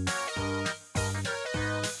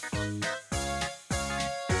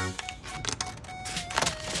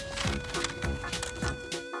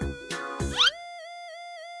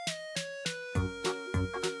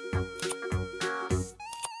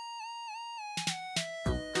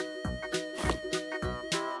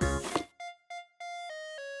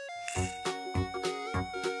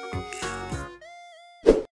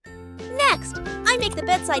 Next, I make the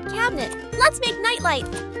bedside cabinet. Let's make nightlight.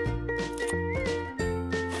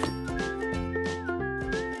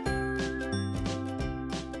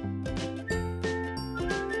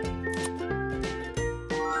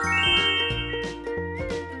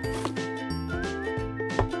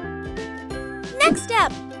 Next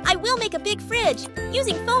step, I will make a big fridge,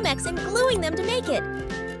 using Foamex and gluing them to make it.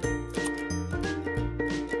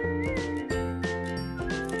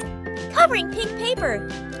 Covering pink paper.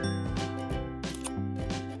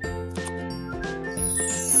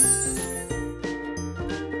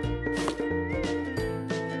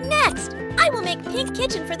 Next, I will make pink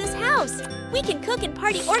kitchen for this house. We can cook and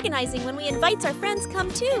party organizing when we invite our friends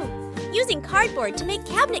come too. Using cardboard to make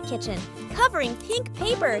cabinet kitchen, covering pink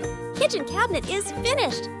paper. Kitchen cabinet is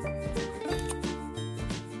finished.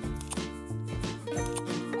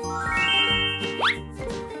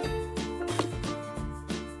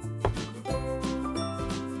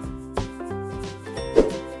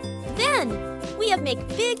 Then, we have made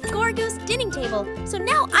big gorgeous dining table, so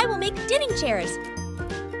now I will make dining chairs.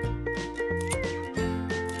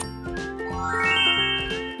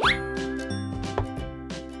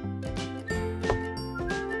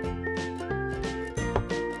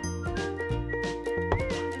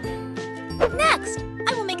 Next,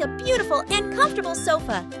 I will make a beautiful and comfortable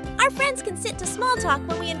sofa. Our friends can sit to small talk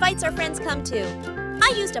when we invite our friends come too.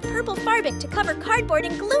 I used a purple fabric to cover cardboard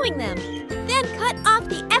and gluing them. Then cut off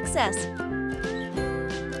the excess.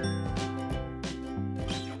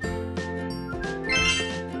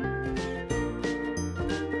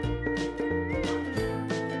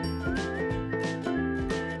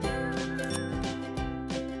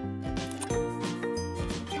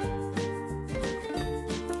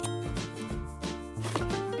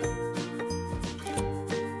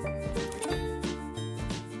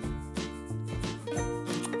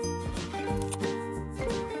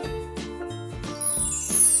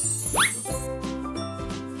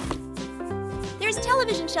 There's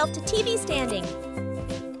television shelf to TV standing.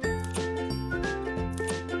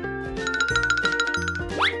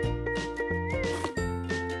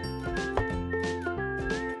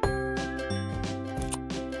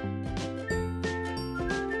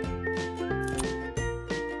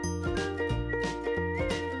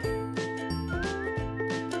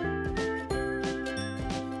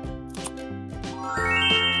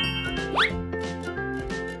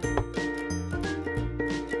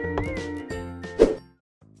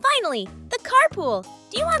 Finally, the carpool.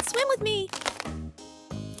 Do you want to swim with me?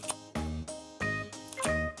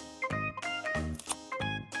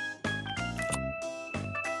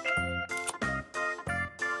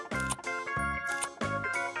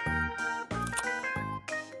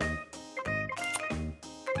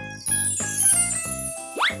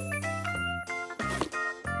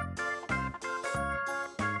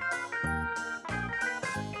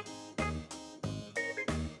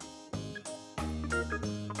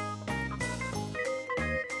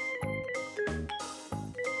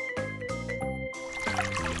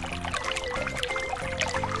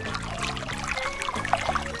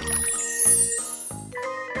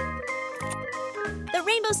 The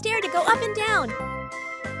rainbow stair to go up and down.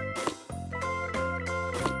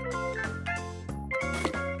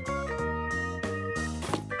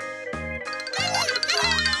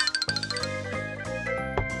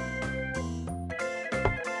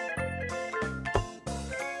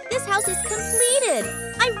 This house is completed!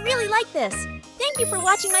 I really like this! Thank you for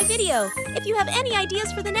watching my video! If you have any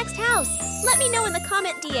ideas for the next house, let me know in the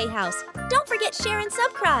comment DA house. Don't forget share and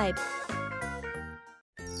subscribe!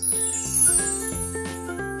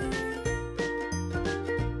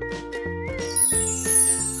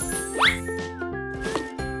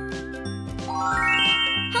 Bye.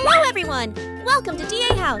 everyone! Welcome to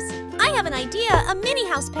DA House. I have an idea, a mini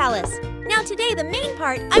house palace. Now today, the main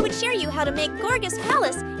part, I would share you how to make gorgeous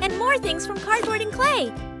palace and more things from cardboard and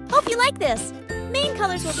clay. Hope you like this. Main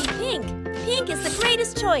colors will be pink. Pink is the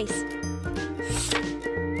greatest choice.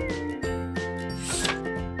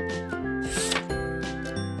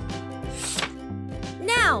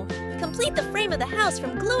 Now, complete the frame of the house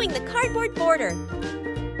from gluing the cardboard border.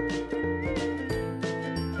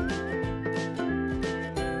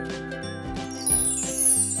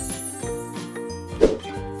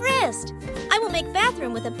 I will make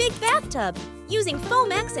bathroom with a big bathtub, using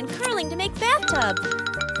Foamex and curling to make bathtub.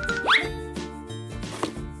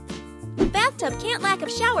 Bathtub can't lack of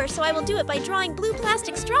shower, so I will do it by drawing blue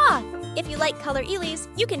plastic straw. If you like color Ely's,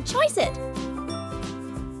 you can choice it.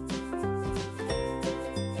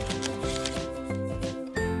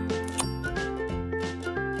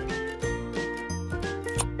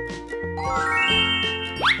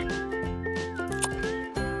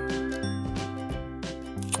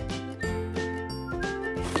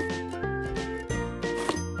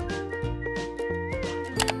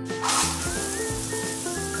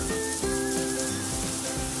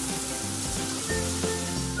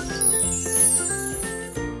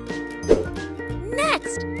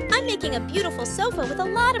 I'm making a beautiful sofa with a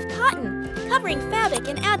lot of cotton, covering fabric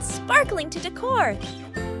and adds sparkling to decor.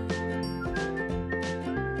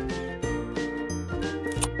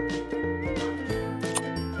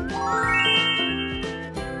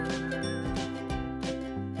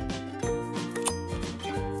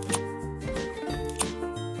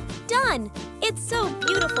 Done! It's so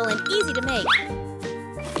beautiful and easy to make.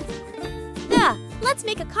 Let's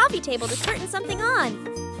make a coffee table to curtain something on.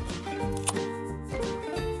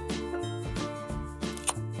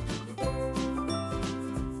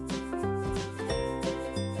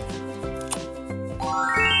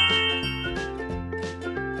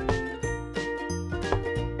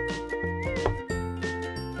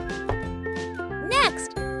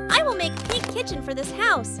 Next, I will make pink kitchen for this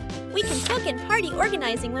house. We can cook and party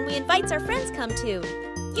organizing when we invite our friends come to.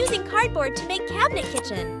 Using cardboard to make cabinet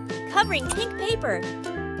kitchen, covering pink paper.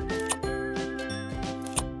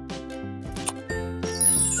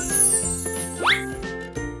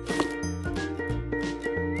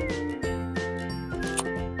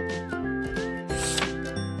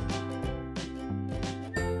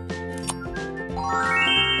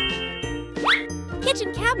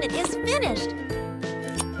 Kitchen cabinet is finished.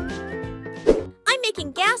 I'm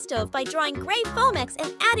making gas stove by drawing gray Foamex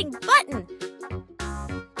and adding button.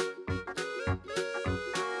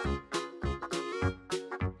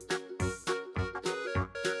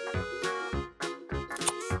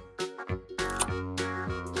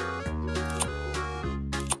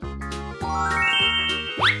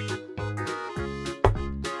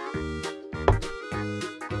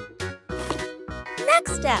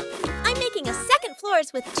 Next step, I'm making a second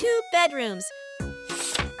floors with 2 bedrooms.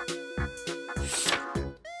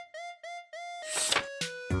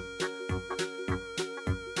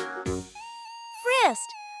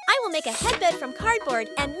 I will make a headbed from cardboard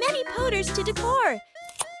and many poders to decor.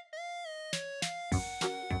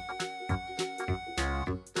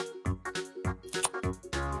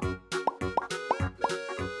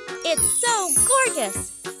 It's so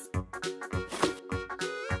gorgeous!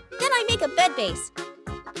 Then I make a bed base.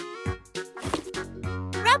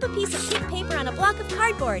 Wrap a piece of pink paper on a block of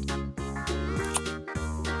cardboard. Bed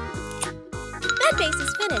base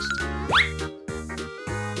is finished.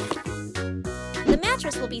 The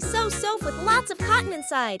mattress will be so soft with lots of cotton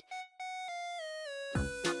inside.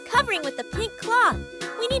 Covering with the pink cloth.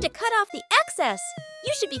 We need to cut off the excess.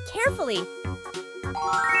 You should be carefully.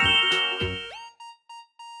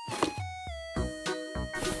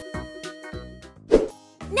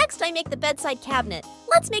 Next, I make the bedside cabinet.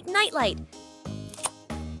 Let's make nightlight.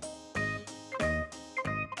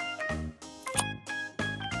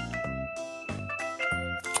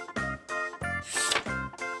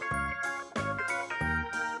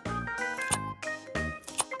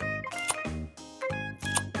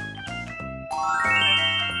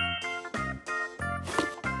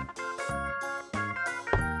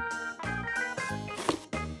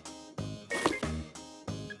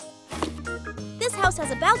 This house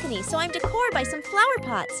has a balcony, so I'm decorated by some flower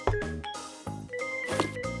pots.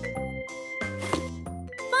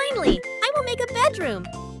 Finally, I will make a bedroom.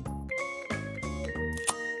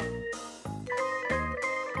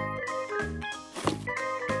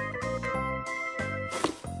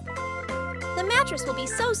 The mattress will be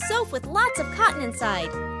so soft with lots of cotton inside.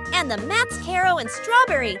 And the mats, Caro, and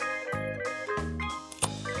strawberry.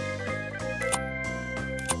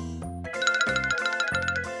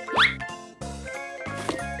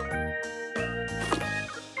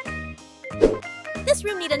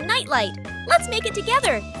 nightlight. Let's make it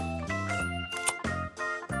together.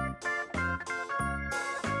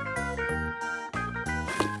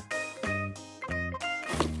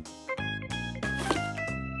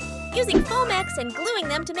 Using Foamex and gluing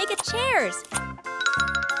them to make it chairs.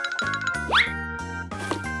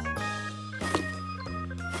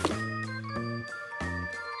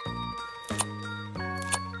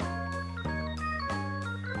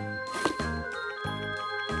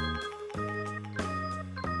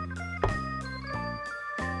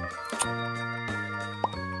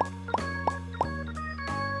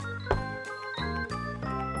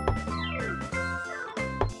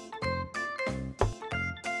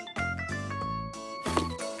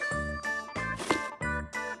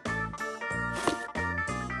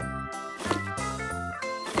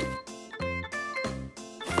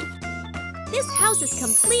 This house is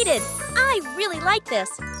completed. I really like this.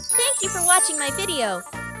 Thank you for watching my video.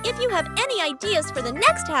 If you have any ideas for the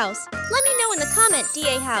next house, let me know in the comment,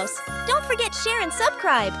 DA House. Don't forget share and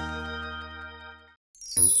subscribe.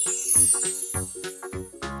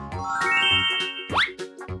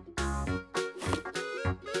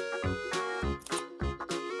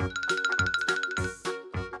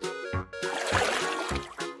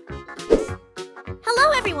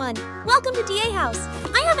 Hello everyone! Welcome to DA House.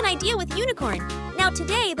 I have an idea with unicorn. Now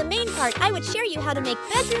today, the main part, I would share you how to make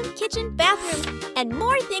bedroom, kitchen, bathroom, and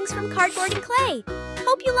more things from cardboard and clay.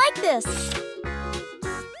 Hope you like this.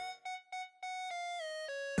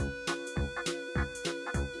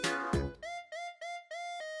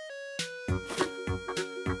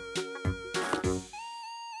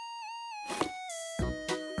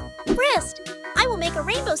 First, I will make a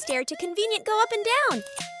rainbow stair to convenient go up and down.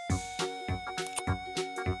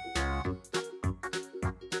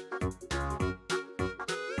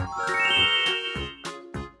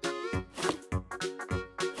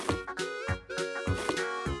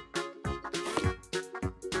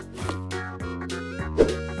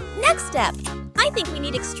 Next step. I think we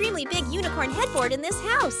need extremely big unicorn headboard in this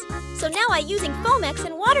house. So now I'm using Foamex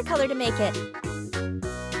and watercolor to make it.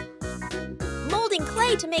 Molding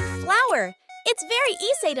clay to make flour. It's very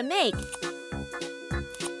easy to make.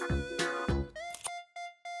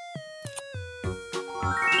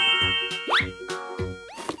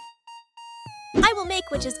 I will make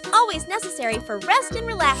which is always necessary for rest and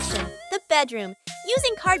relaxation, the bedroom,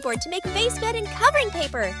 using cardboard to make base bed and covering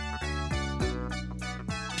paper.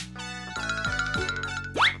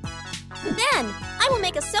 Then, I will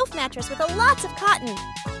make a sofa mattress with a lots of cotton.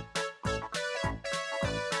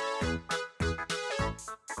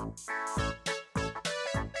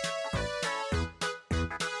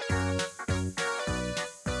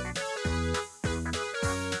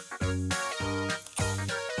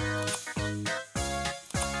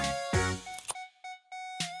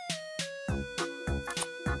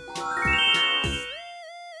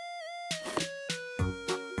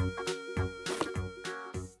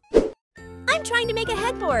 I'm trying to make a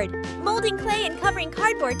headboard, molding clay and covering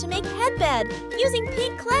cardboard to make headbed, using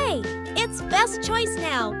pink clay. It's best choice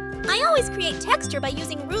now. I always create texture by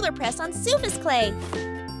using ruler press on Sufus clay.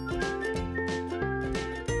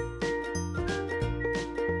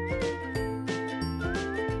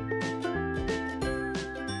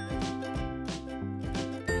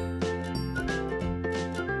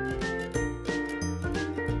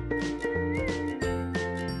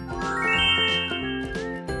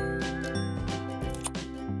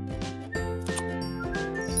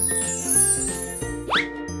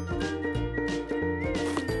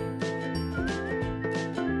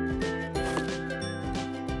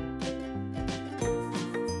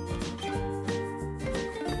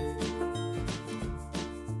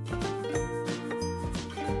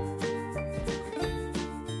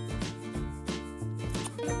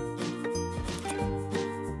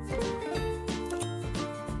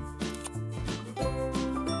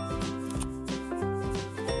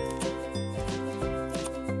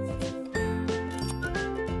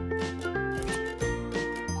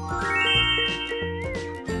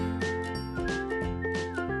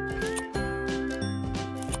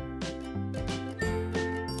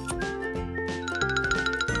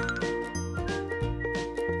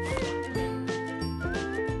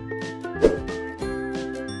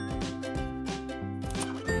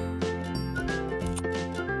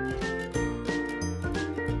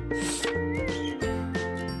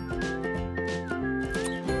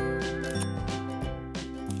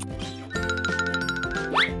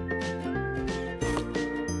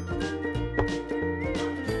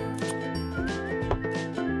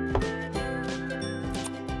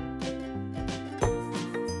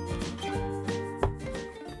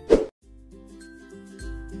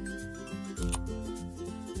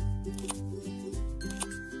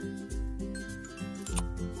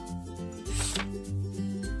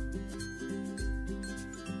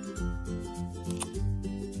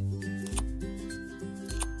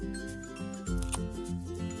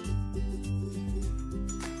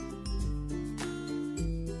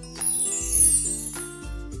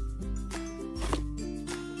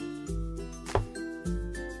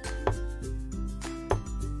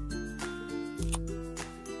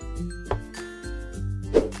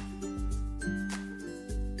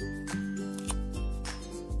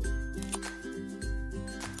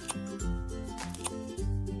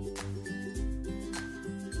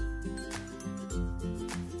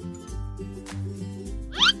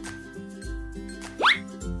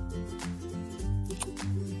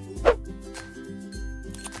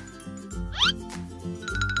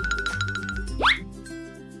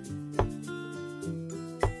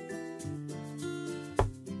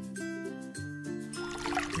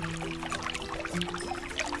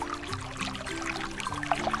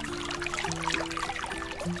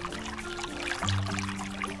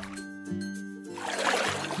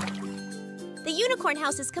 unicorn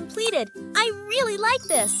house is completed. I really like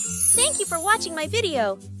this. Thank you for watching my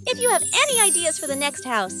video. If you have any ideas for the next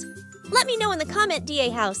house, let me know in the comment DA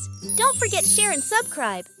house. Don't forget share and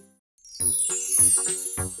subscribe.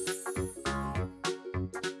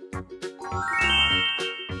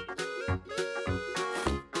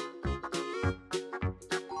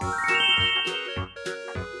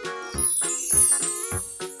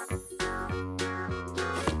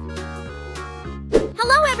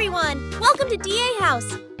 Hello everyone! Welcome to DA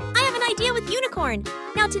House. I have an idea with unicorn.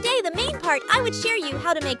 Now today the main part I would share you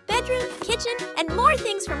how to make bedroom, kitchen, and more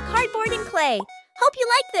things from cardboard and clay. Hope you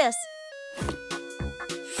like this.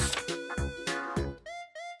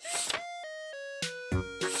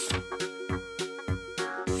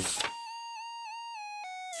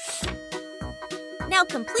 Now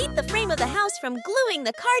complete the frame of the house from gluing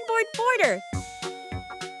the cardboard border.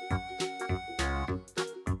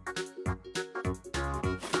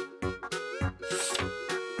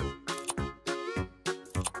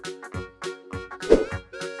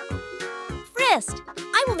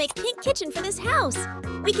 I will make pink kitchen for this house.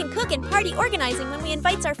 We can cook and party organizing when we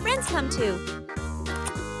invite our friends come to.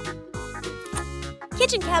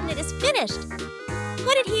 Kitchen cabinet is finished.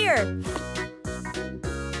 Put it here.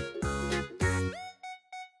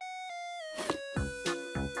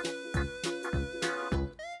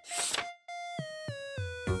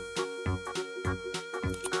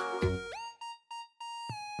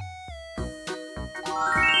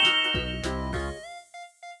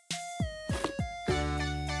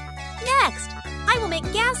 Next, I will make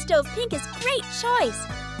gas stove pink as great choice.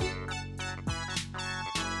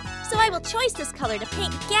 So I will choose this color to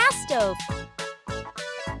paint gas stove.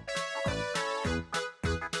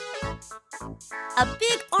 A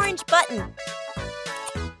big orange button.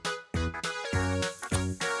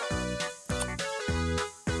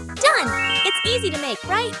 Done! It's easy to make,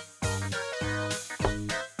 right?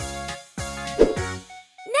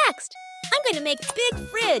 Next, I'm going to make a big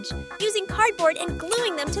fridge using cardboard and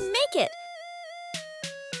gluing them to make it.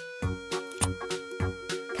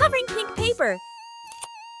 Covering pink paper.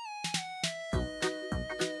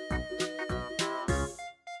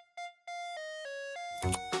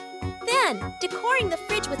 Then, decoring the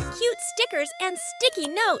fridge with cute stickers and sticky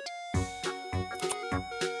note.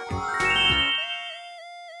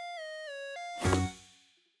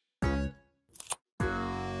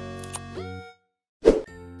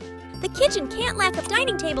 The kitchen can't lack a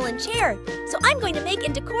dining table and chair, so I'm going to make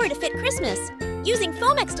and decor to fit Christmas, using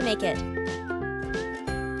Foamex to make it.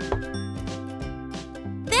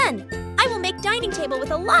 Then, I will make dining table with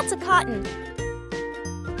lots of cotton.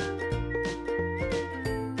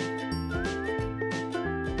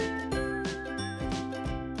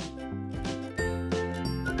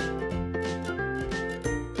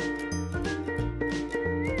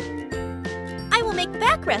 I will make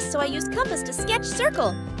backrest, so I use compass to sketch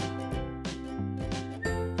circle.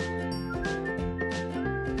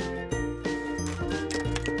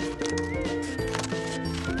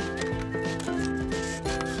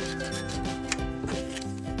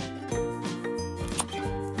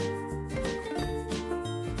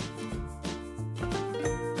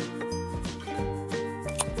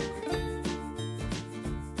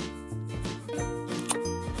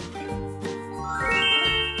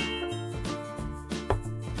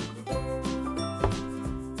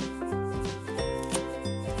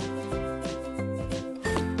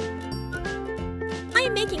 I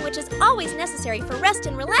am making which is always necessary for rest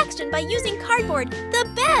and relaxation by using cardboard, the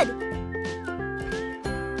bed.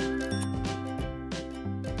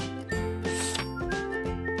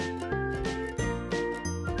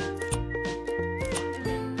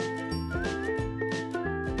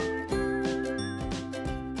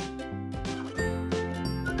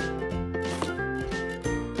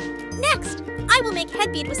 Next, I will make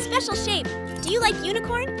head bead with special shape. Do you like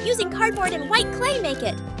unicorn? Using cardboard and white clay make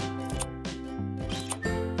it.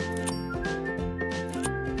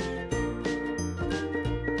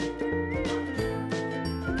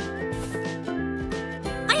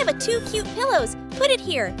 I have 2 cute pillows. Put it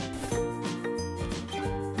here.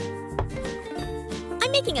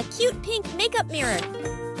 I'm making a cute pink makeup mirror.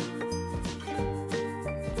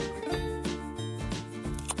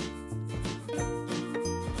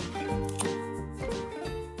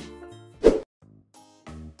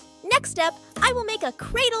 Next step, I will make a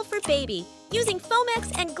cradle for baby, using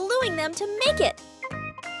Foamex and gluing them to make it.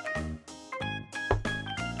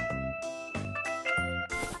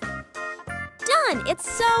 Done! It's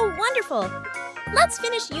so wonderful! Let's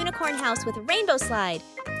finish Unicorn House with Rainbow Slide.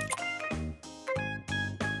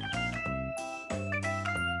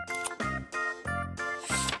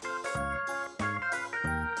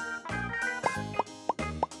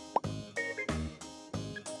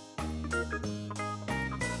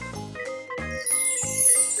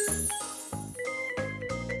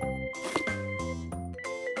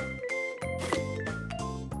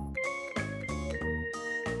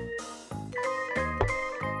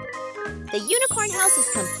 The unicorn house is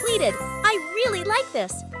completed. I really like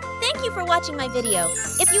this. Thank you for watching my video.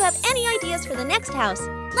 If you have any ideas for the next house,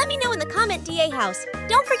 let me know in the comment DA house.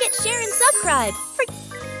 Don't forget share and subscribe.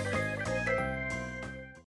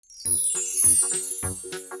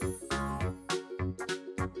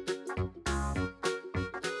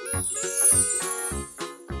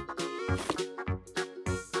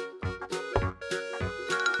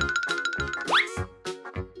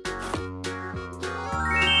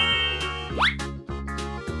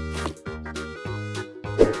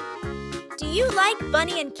 Do you like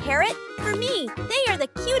Bunny and Carrot? For me, they are the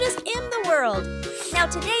cutest in the world. Now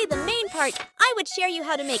today, the main part, I would share you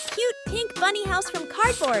how to make cute pink bunny house from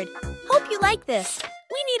cardboard. Hope you like this.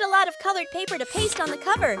 We need a lot of colored paper to paste on the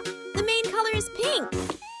cover. The main color is pink.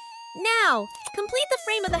 Now, complete the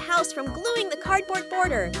frame of the house from gluing the cardboard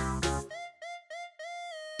border.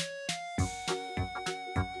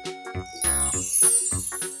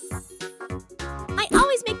 I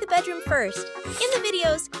always make the bedroom first in the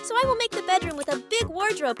videos, so I will make the bedroom with a big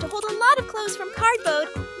wardrobe to hold a lot of clothes from cardboard.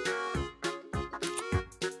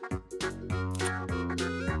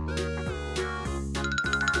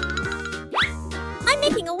 I'm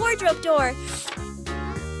making a wardrobe door.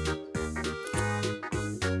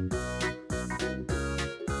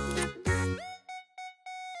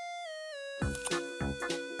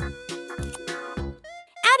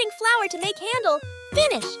 Adding flour to make handle.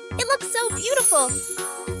 Finish! It looks so beautiful!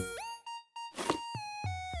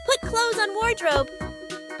 Put clothes on wardrobe.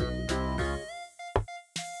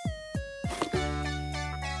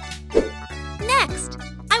 Next,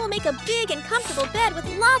 I will make a big and comfortable bed with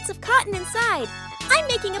lots of cotton inside. I'm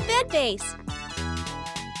making a bed base.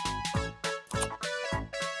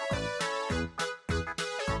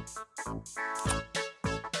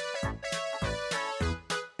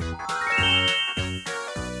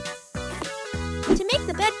 To make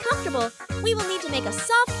the bed comfortable, we will need to make a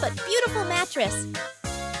soft but beautiful mattress.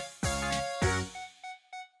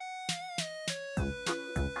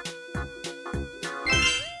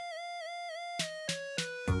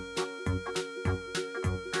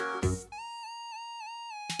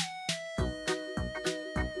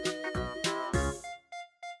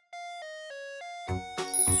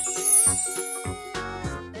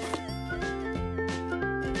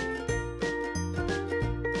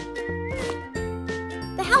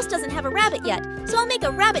 The house doesn't have a rabbit yet, so I'll make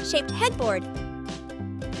a rabbit-shaped headboard.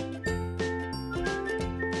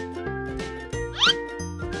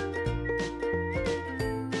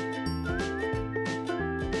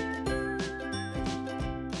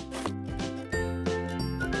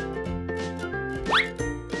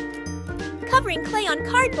 Covering clay on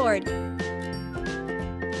cardboard.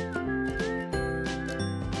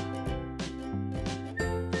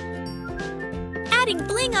 Adding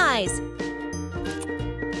bling eyes.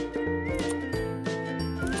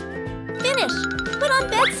 Finish! Put on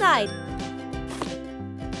bedside.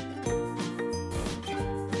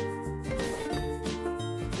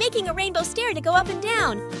 Making a rainbow stair to go up and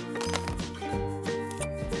down.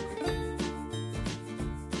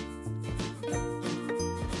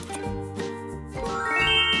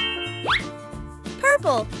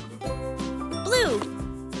 Purple, blue,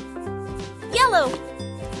 yellow,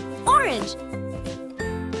 orange,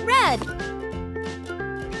 red.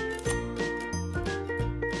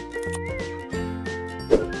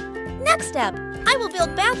 Next step, I will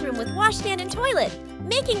build bathroom with washstand and toilet,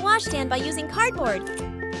 making washstand by using cardboard.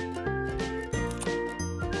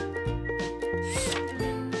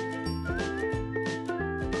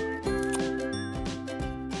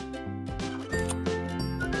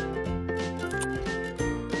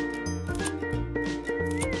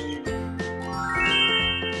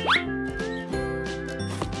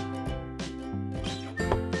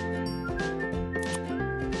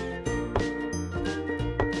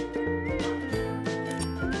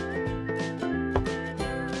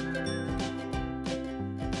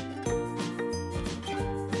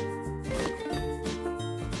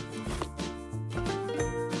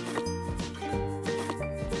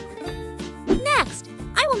 Next,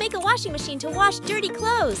 I will make a washing machine to wash dirty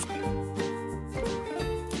clothes.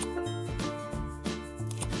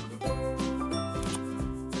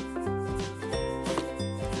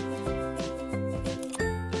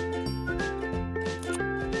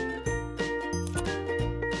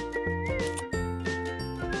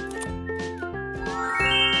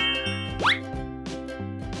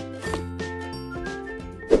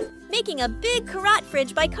 Making a big carrot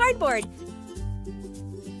fridge by cardboard.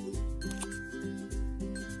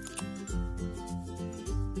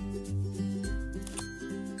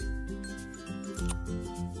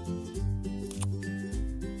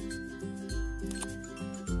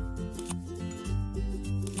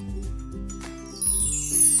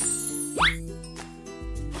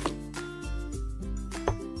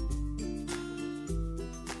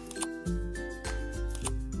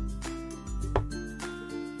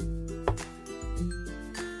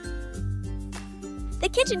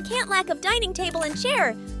 kitchen can't lack of dining table and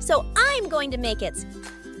chair, so I'm going to make it.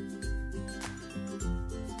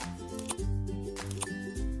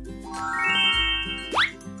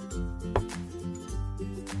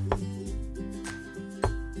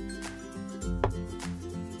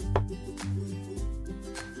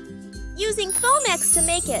 Using Foamex to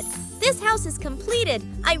make it. This house is completed.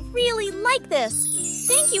 I really like this.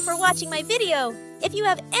 Thank you for watching my video. If you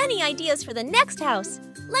have any ideas for the next house,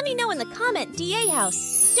 let me know in the comment DA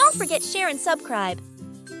house. Don't forget share and subscribe.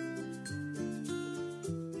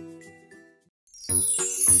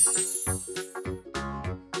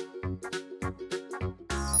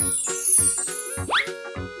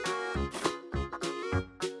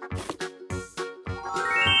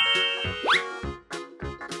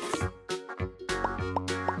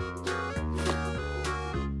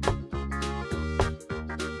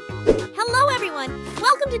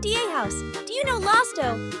 Welcome to DA House. Do you know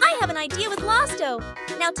Losto? I have an idea with Losto.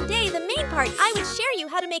 Now today, the main part, I will share you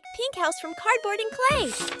how to make pink house from cardboard and clay.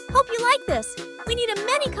 Hope you like this. We need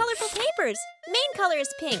many colorful papers. Main color is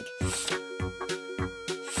pink.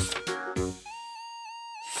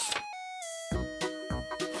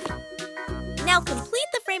 Now complete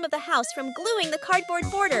the frame of the house from gluing the cardboard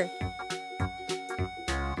border.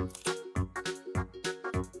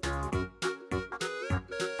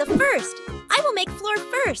 First, I will make floor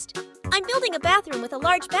first. I'm building a bathroom with a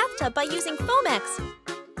large bathtub by using Foamex.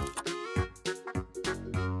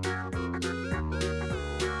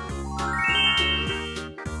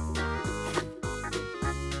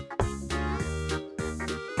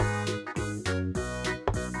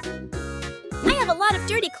 I have a lot of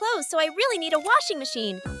dirty clothes, so I really need a washing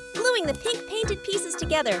machine. Gluing the pink painted pieces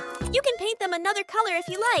together. You can paint them another color if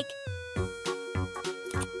you like.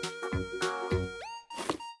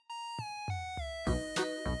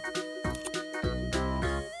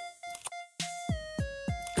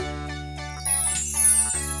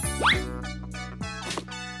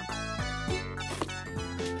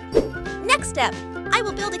 Next step, I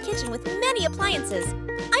will build a kitchen with many appliances.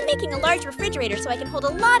 I'm making a large refrigerator so I can hold a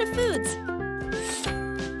lot of foods.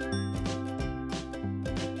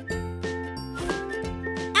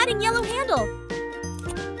 Adding yellow handle.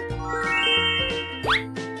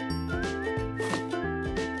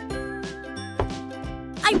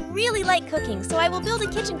 I really like cooking, so I will build a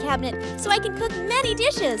kitchen cabinet so I can cook many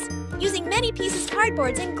dishes, using many pieces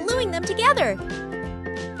cardboards and gluing them together.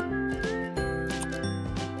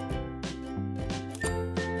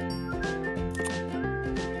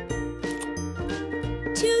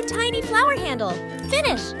 Two tiny flower handle.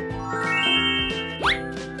 Finish!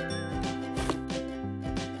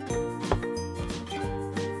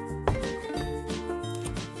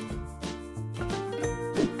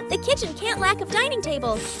 The kitchen can't lack of dining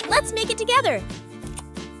tables. Let's make it together.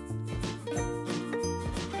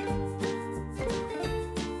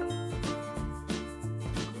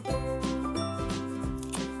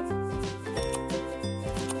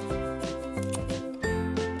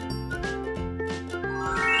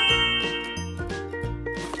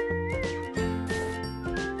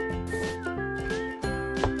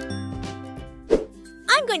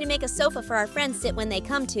 I'm going to make a sofa for our friends sit when they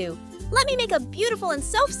come to. Let me make a beautiful and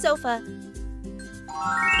soft sofa.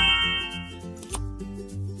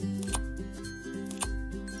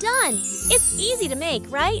 Done! It's easy to make,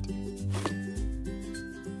 right?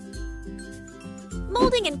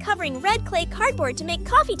 Molding and covering red clay cardboard to make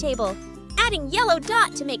coffee table. Adding yellow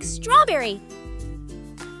dot to make strawberry.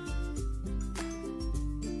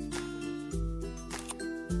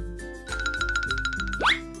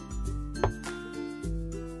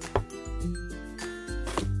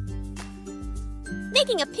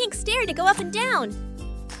 Making a pink stair to go up and down.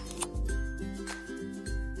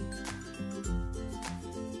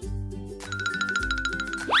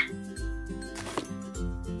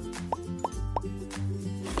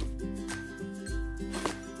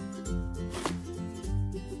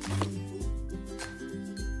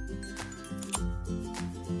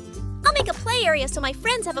 I'll make a play area so my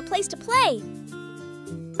friends have a place to play.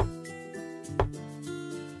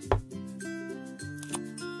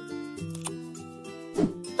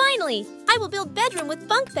 Finally, I will build bedroom with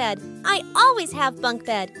bunk bed. I always have bunk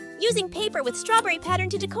bed, using paper with strawberry pattern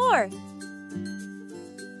to decor.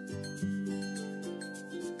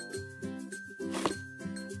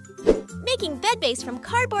 Making bed base from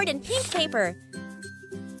cardboard and pink paper.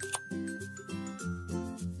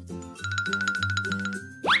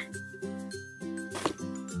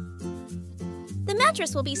 The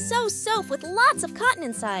mattress will be so soft with lots of cotton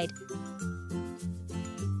inside.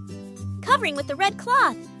 Covering with the red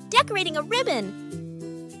cloth. Decorating a ribbon.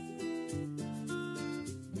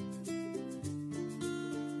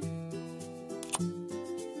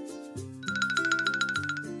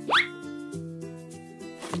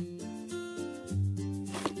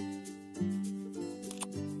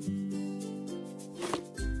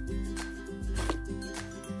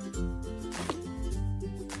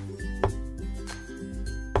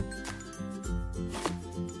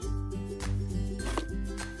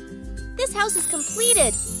 This house is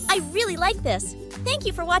completed! I really like this! Thank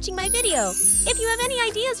you for watching my video! If you have any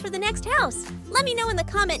ideas for the next house, let me know in the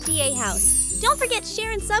comment DA house. Don't forget to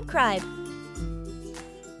share and subscribe!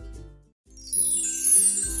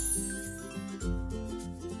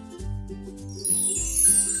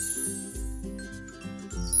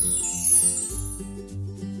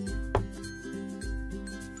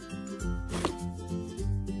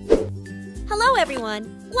 Hello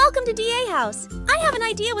everyone! Welcome to DA House! I have an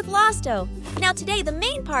idea with Losto. Now today, the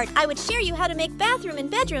main part, I would share you how to make bathroom and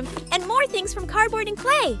bedroom and more things from cardboard and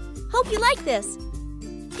clay. Hope you like this.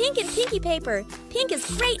 Pink and pinky paper. Pink is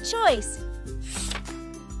great choice.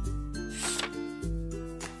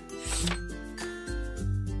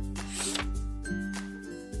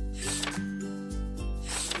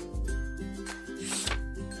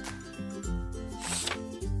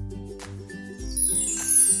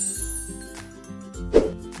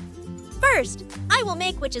 First, I will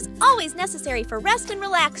make which is always necessary for rest and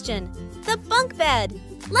relaxation, the bunk bed.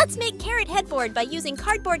 Let's make carrot headboard by using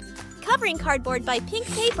cardboard, covering cardboard by pink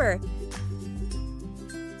paper.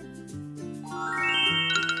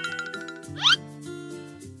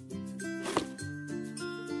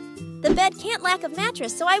 The bed can't lack of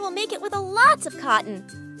mattress, so I will make it with lots of cotton.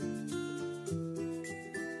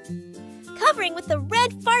 Covering with the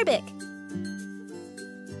red fabric.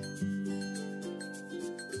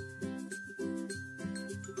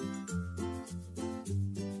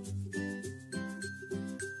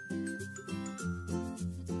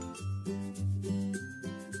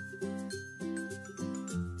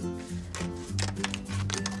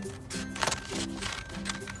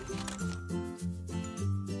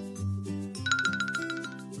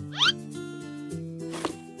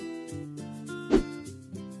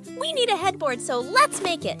 We need a headboard, so let's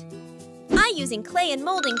make it. I'm using clay and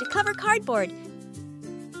molding to cover cardboard.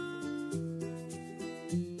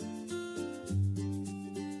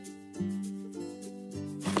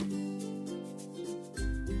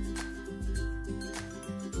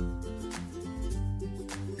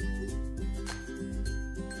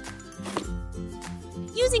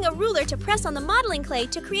 Using a ruler to press on the modeling clay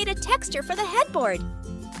to create a texture for the headboard.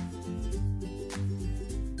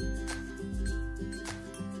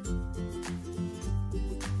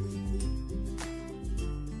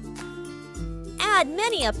 Add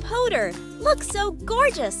many a powder. Looks so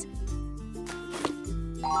gorgeous.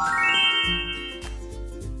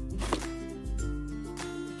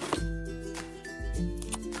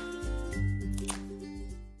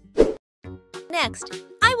 Next,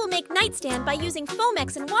 I will make nightstand by using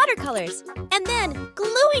Foamex and watercolors, and then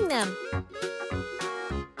gluing them.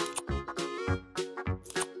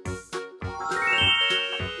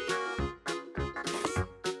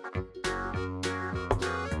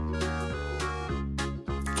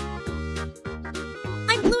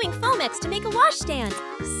 I'm gluing Foamex to make a washstand.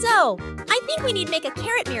 So, I think we need to make a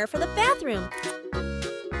carrot mirror for the bathroom.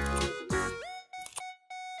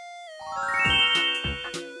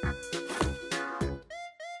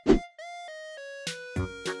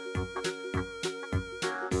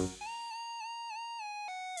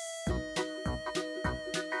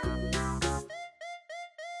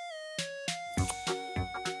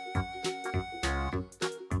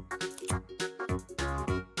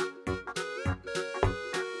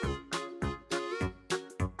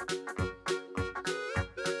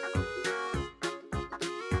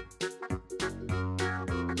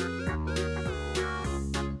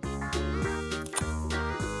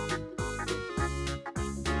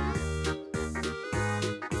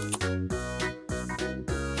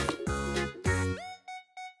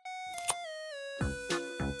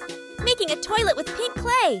 Making a toilet with pink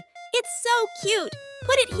clay. It's so cute.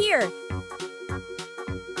 Put it here.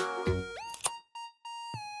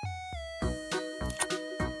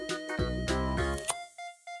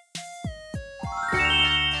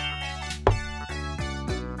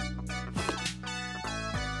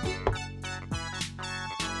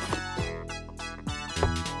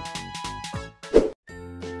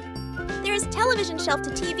 There is television shelf to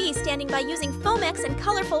TV standing by using Foamex and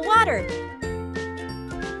colorful water.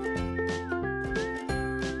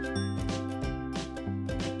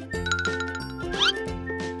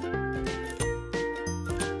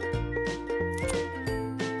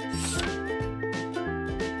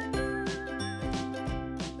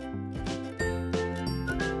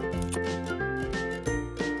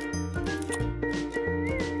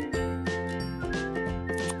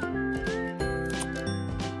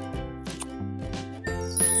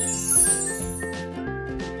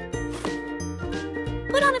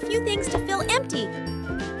 Put on a few things to feel empty.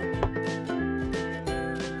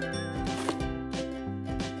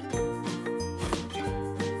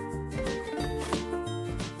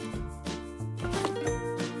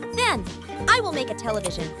 will make a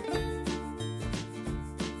television.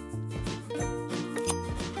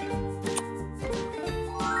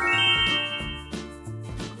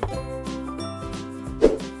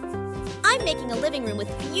 I'm making a living room with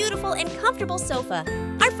beautiful and comfortable sofa.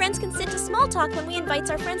 Our friends can sit to small talk when we invite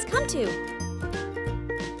our friends come to.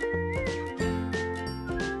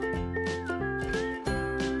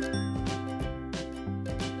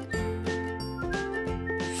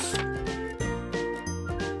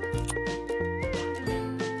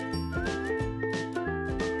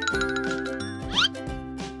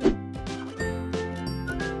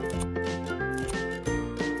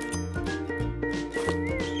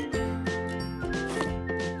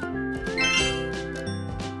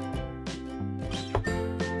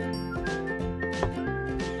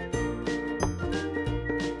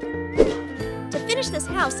 This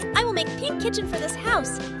house, I will make pink kitchen for this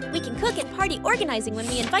house. We can cook and party organizing when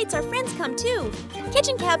we invite our friends come too.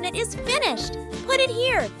 Kitchen cabinet is finished. Put it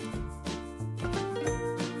here.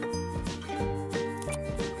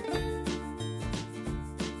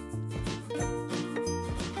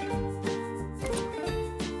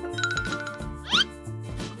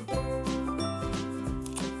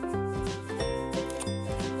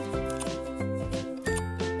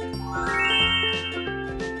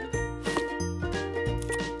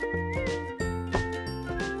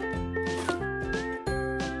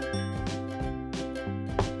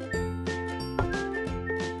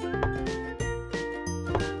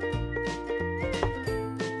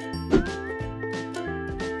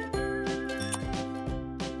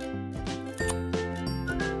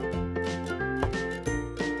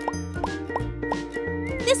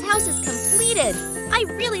 This house is completed. I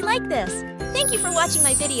really like this. Thank you for watching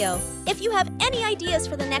my video. If you have any ideas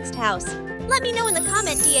for the next house, let me know in the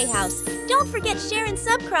comment DA house. Don't forget share and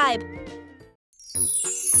subscribe.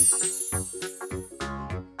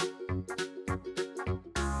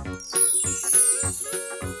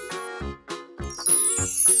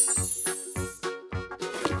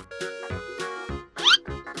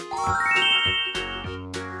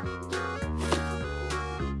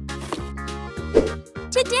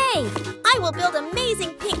 Today, I will build an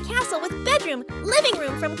amazing pink castle with bedroom, living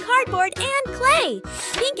room from cardboard and clay.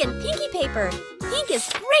 Pink and pinky paper. Pink is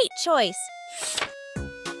great choice.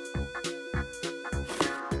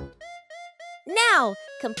 Now,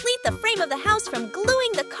 complete the frame of the house from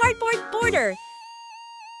gluing the cardboard border.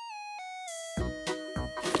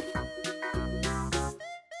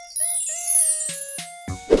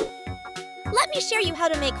 Let me show you how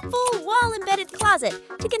to make full wall-embedded closet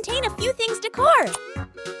to contain a few things decor.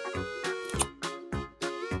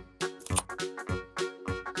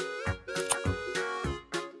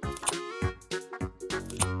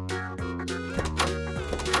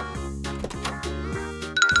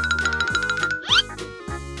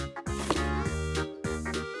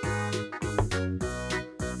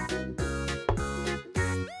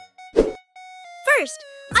 First,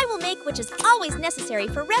 I will make which is always necessary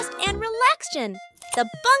for rest and relaxation, the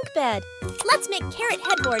bunk bed. Let's make carrot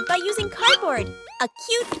headboard by using cardboard, a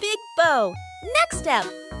cute big bow. Next step,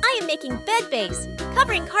 I am making bed base,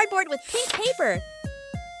 covering cardboard with pink paper.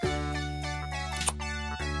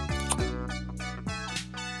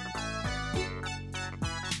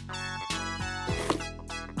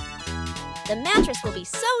 The mattress will be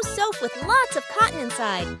so soft with lots of cotton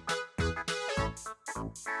inside.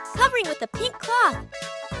 Covering with the pink cloth.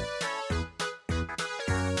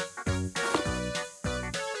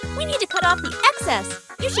 We need to cut off the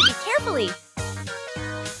excess. You should be carefully.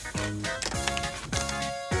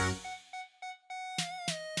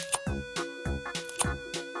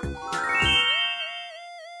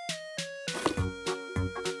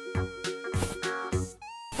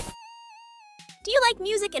 Do you like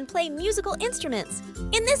music and play musical instruments?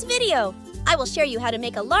 In this video, I will show you how to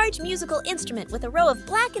make a large musical instrument with a row of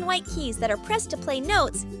black and white keys that are pressed to play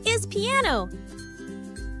notes is piano.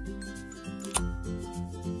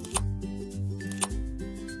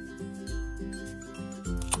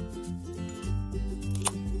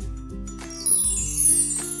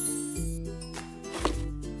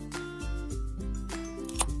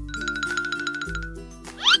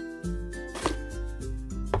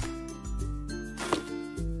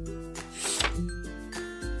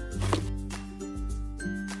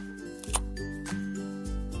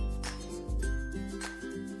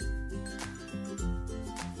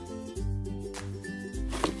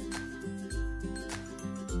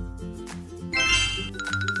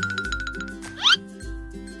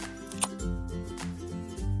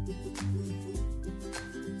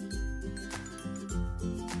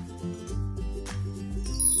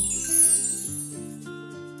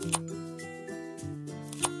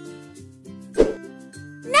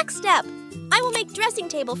 step. I will make dressing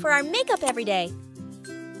table for our makeup every day.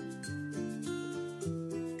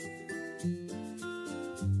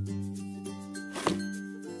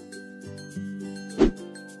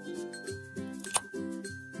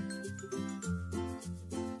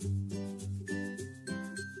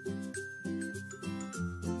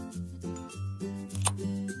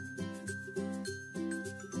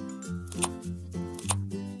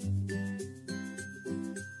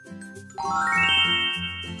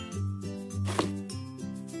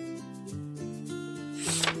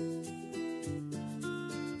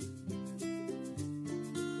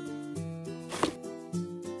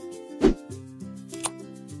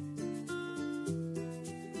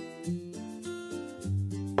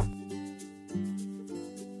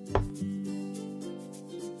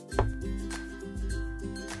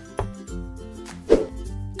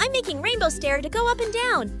 I'm making rainbow stair to go up and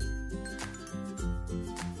down.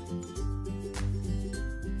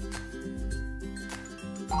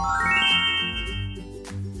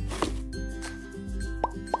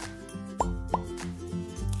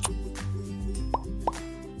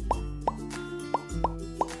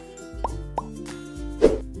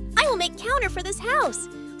 I will make counter for this house.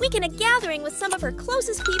 We can a gathering with some of her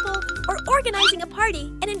closest people, or organizing a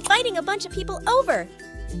party and inviting a bunch of people over.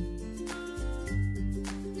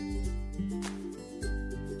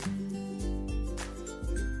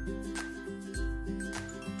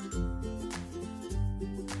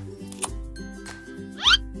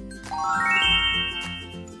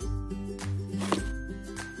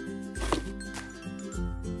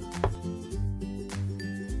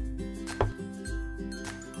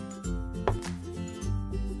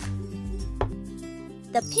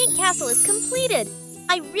 The pink castle is completed!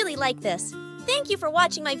 I really like this. Thank you for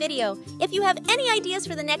watching my video. If you have any ideas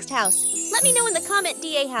for the next house, let me know in the comment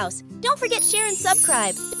DA house. Don't forget share and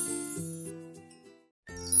subscribe.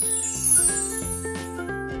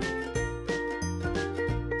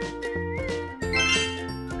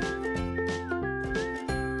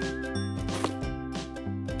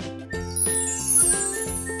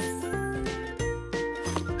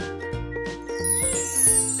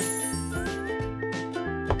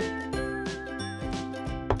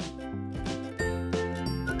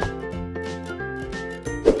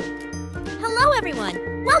 Hello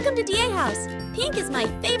everyone! Welcome to DA House! Pink is my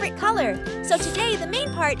favorite color. So today, the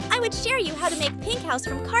main part, I would share you how to make pink house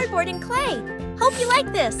from cardboard and clay. Hope you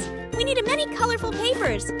like this! We need many colorful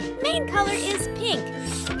papers. Main color is pink.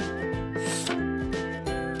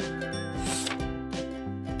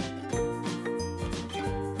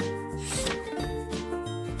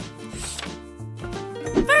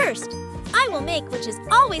 First, I will make, which is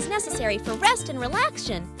always necessary for rest and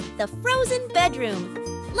relaxation, the frozen bedroom.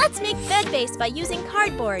 Let's make bed base by using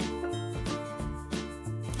cardboard.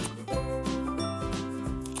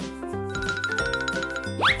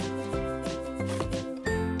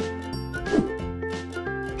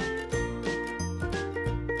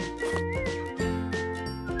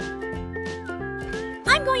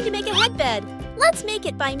 I'm going to make a headbed. Let's make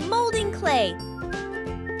it by molding clay.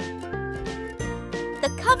 The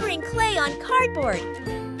covering clay on cardboard.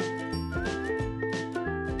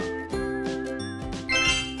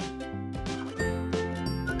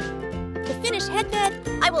 To finish headbed,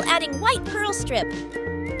 I will adding white pearl strip.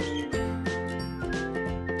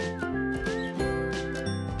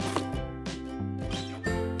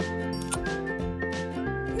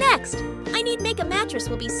 Next, I need make a mattress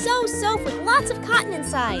will be so soft with lots of cotton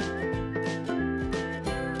inside.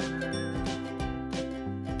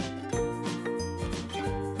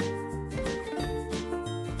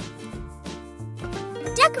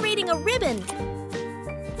 Decorating a ribbon.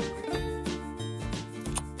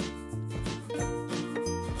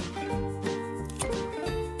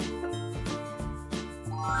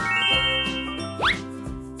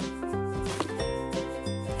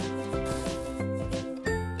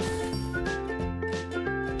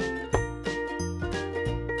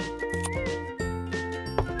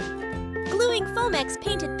 Gluing Foamex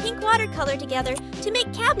painted pink watercolor together to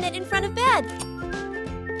make cabinet in front of bed.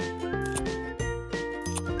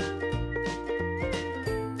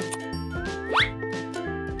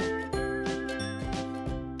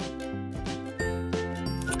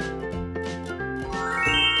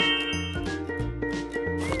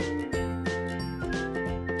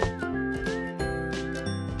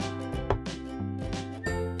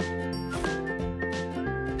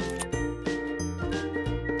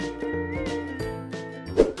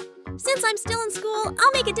 Since I'm still in school,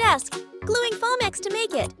 I'll make a desk, gluing Foamex to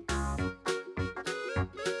make it.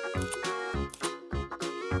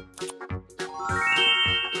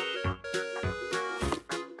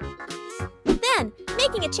 Then,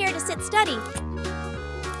 making a chair to sit study.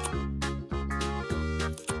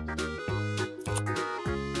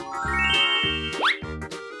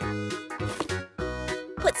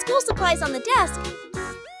 Put school supplies on the desk.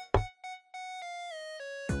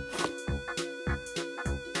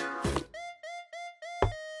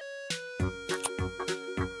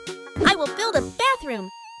 I will build a bathroom.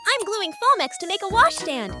 I'm gluing Foamex to make a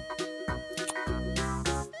washstand.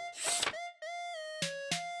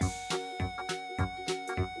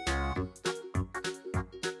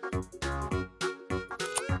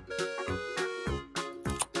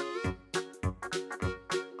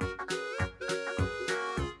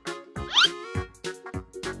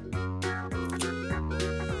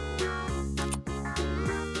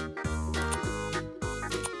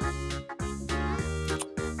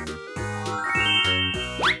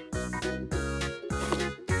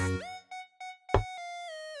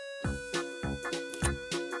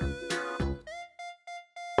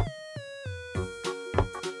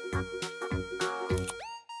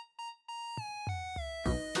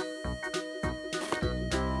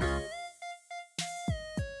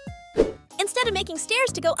 Instead of making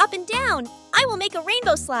stairs to go up and down, I will make a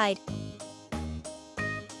rainbow slide.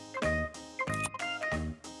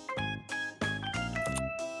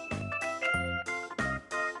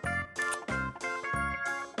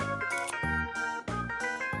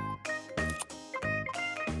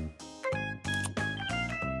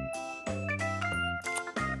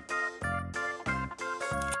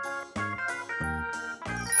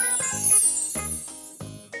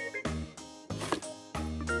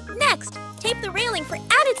 Next, tape the railing for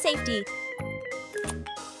added safety.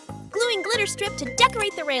 Gluing glitter strip to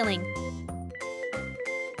decorate the railing.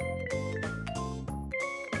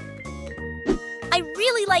 I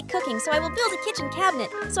really like cooking, so I will build a kitchen cabinet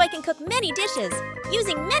so I can cook many dishes,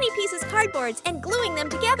 using many pieces cardboards and gluing them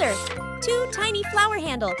together. 2 tiny flower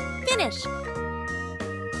handle. Finish.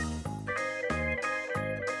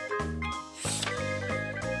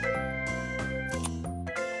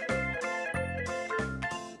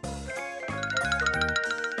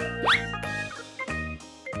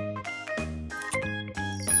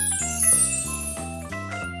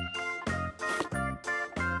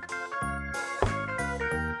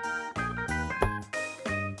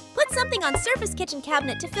 Put something on surface kitchen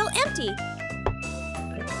cabinet to fill empty.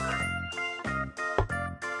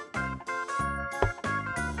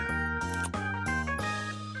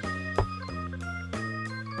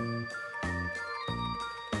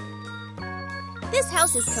 This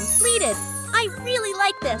house is completed. I really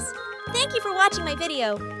like this. Thank you for watching my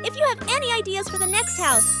video. If you have any ideas for the next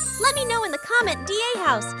house, let me know in the comment DA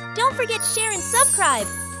house. Don't forget share and subscribe.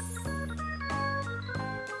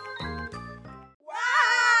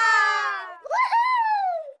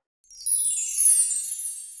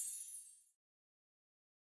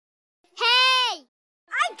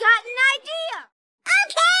 Got an idea!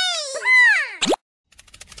 Okay!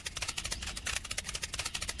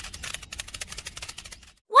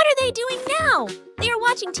 What are they doing now? They are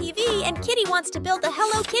watching TV and Kitty wants to build the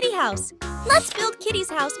Hello Kitty house. Let's build Kitty's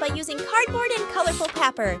house by using cardboard and colorful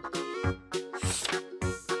paper.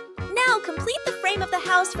 Now complete the frame of the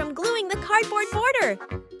house from gluing the cardboard border.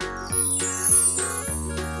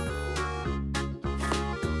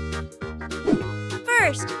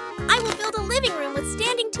 First, I will build a living room with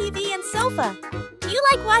standing TV and sofa. Do you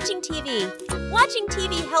like watching TV? Watching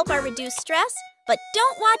TV help our reduce stress, but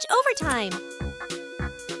don't watch overtime.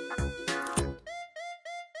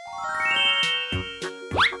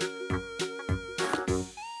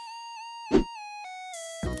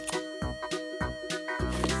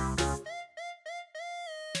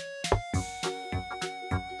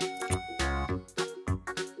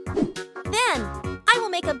 Then, I will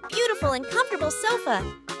make a beautiful and comfortable sofa,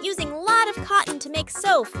 using a lot of cotton to make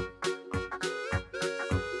sofa.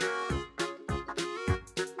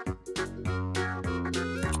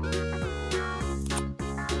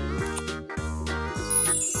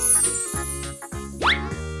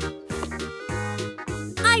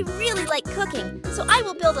 I really like cooking, so I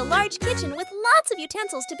will build a large kitchen with lots of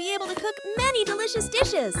utensils to be able to cook many delicious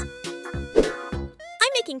dishes.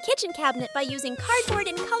 I'm making kitchen cabinet by using cardboard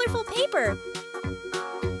and colorful paper.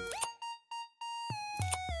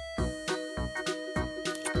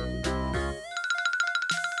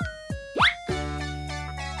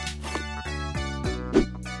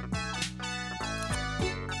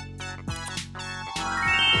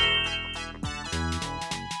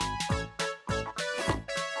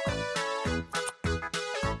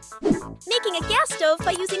 Making a gas stove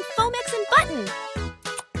by using Foamex and button.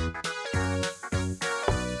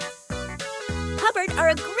 cupboard are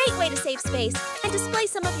a great way to save space and display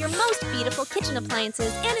some of your most beautiful kitchen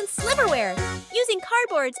appliances and in sliverware, using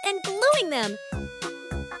cardboards and gluing them.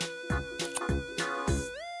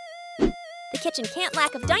 The kitchen can't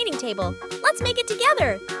lack a dining table. Let's make it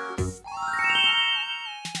together.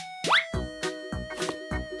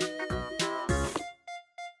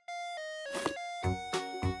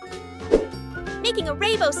 Making a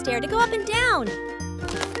rainbow stair to go up and down.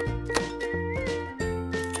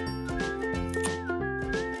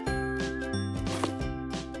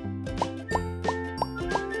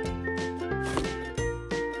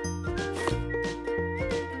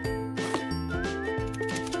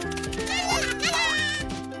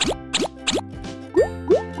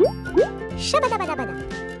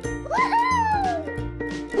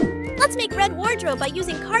 Let's make red wardrobe by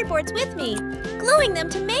using cardboards with me, gluing them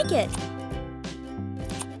to make it.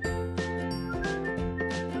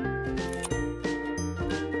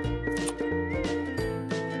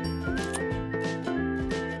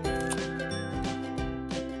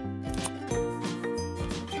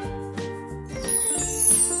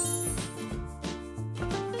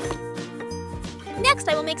 Next,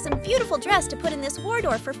 I will make some beautiful dress to put in this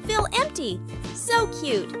wardrobe for Phil empty. So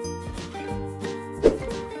cute.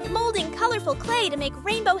 Molding colorful clay to make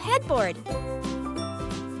rainbow headboard.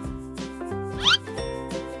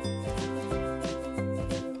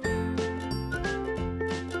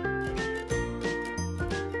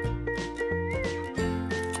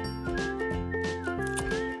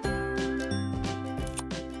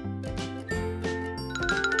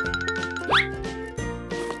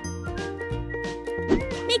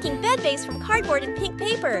 Making bed base from cardboard and pink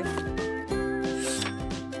paper.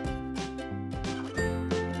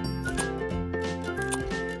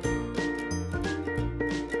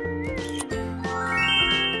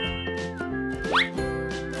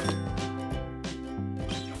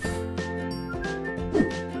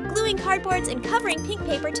 Gluing cardboards and covering pink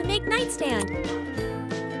paper to make nightstand.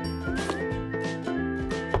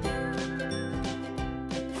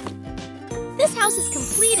 This house is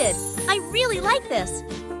completed. I really like this.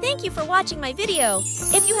 Thank you for watching my video.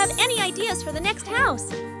 If you have any ideas for the next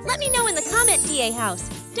house, let me know in the comment DA house.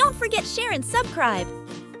 Don't forget share and subscribe.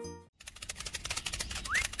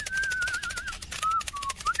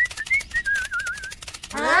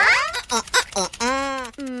 I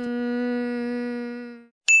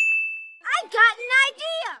got an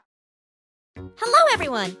idea! Hello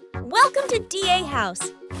everyone! Welcome to DA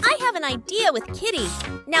House. I have an idea with Kitty.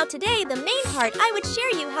 Now today, the main part, I would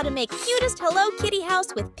share you how to make cutest Hello Kitty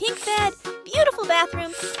house with pink bed, beautiful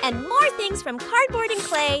bathroom, and more things from cardboard and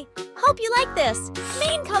clay. Hope you like this.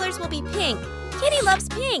 Main colors will be pink. Kitty loves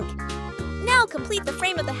pink. Now complete the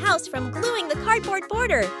frame of the house from gluing the cardboard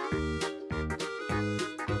border.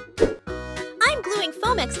 I'm gluing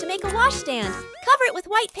Foamex to make a washstand. Cover it with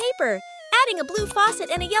white paper, adding a blue faucet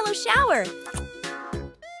and a yellow shower.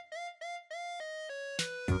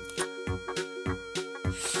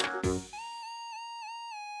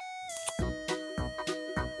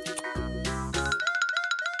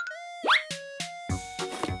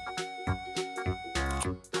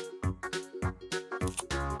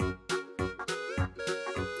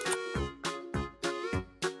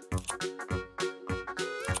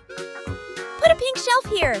 Put a pink shelf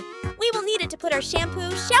here. We will need it to put our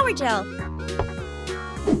shampoo, shower gel.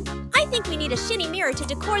 I think we need a shiny mirror to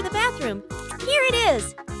decor the bathroom. Here it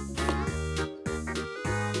is.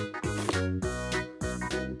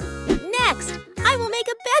 Next, I will make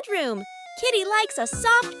a bedroom. Kitty likes a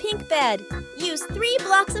soft pink bed. Use 3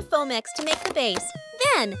 blocks of Foamex to make the base.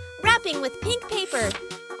 Then, wrapping with pink paper.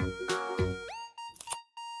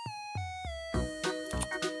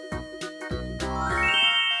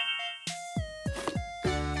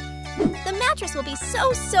 The mattress will be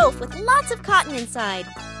so soft with lots of cotton inside.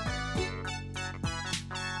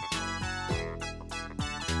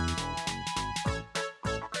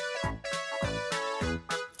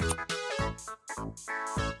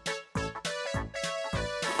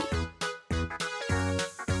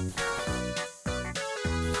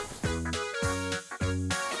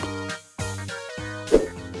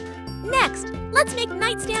 Next, let's make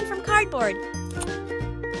nightstand from cardboard.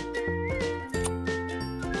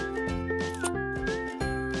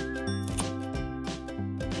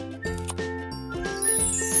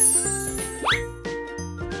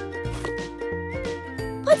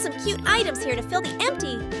 Put some cute items here to fill the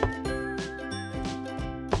empty.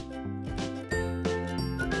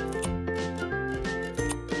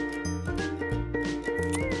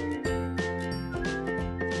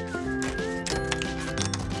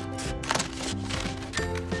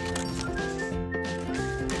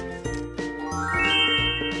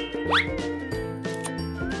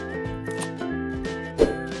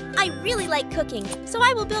 like cooking, so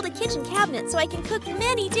I will build a kitchen cabinet so I can cook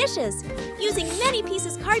many dishes, using many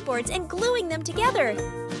pieces cardboards and gluing them together.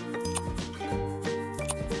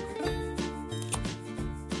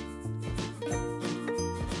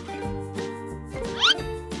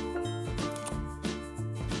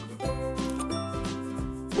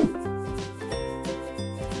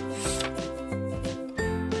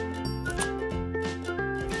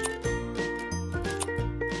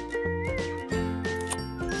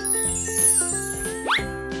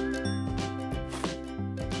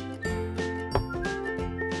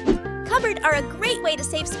 Cupboards are a great way to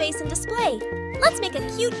save space and display. Let's make a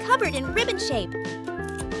cute cupboard in ribbon shape.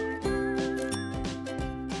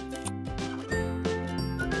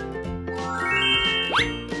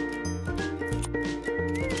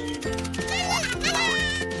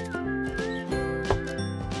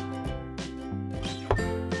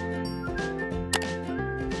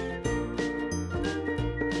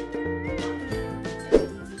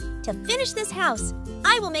 To finish this house,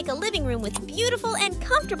 I will make a living room with beautiful and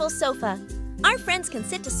comfortable sofa. Our friends can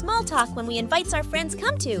sit to small talk when we invite our friends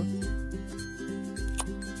come to.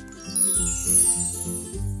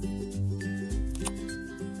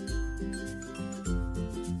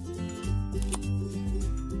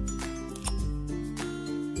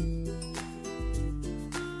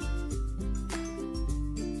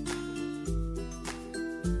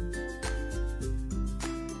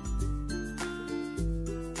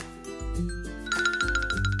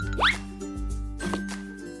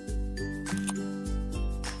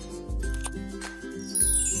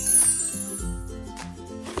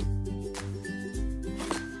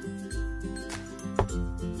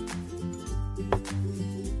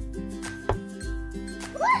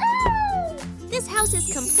 This house is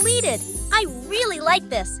completed. I really like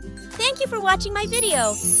this. Thank you for watching my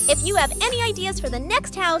video. If you have any ideas for the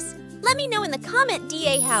next house, let me know in the comment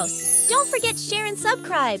DA house. Don't forget share and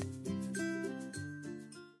subscribe.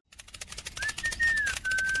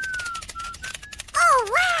 Oh,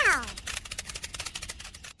 wow!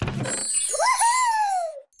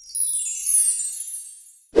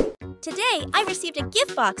 Today, I received a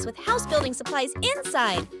gift box with house building supplies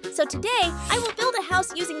inside. So today, I will build a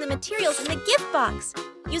house using the materials in the gift box,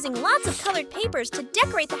 using lots of colored papers to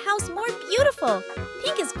decorate the house more beautiful.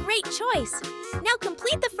 Pink is a great choice. Now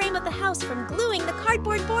complete the frame of the house from gluing the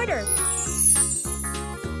cardboard border.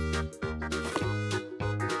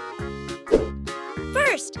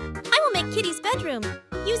 First, I will make Kitty's bedroom.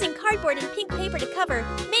 Using cardboard and pink paper to cover,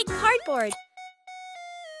 make cardboard.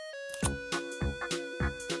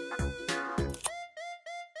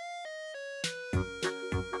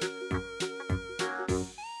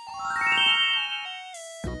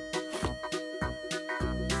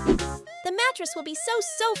 The mattress will be so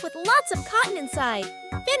soft with lots of cotton inside.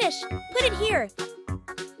 Finish! Put it here.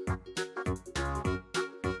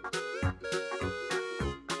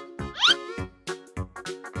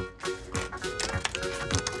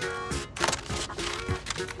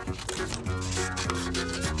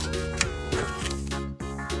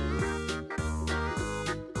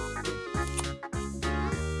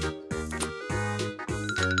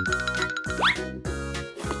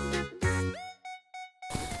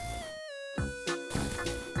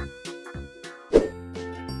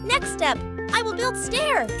 Next step, I will build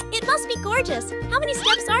stair. It must be gorgeous. How many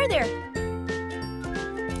steps are there?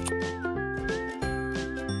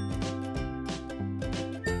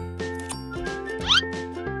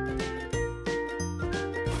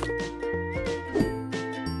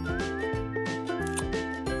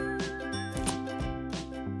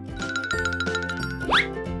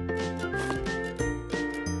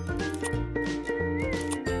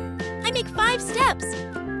 I make 5 steps.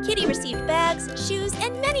 Kitty received bags, shoes,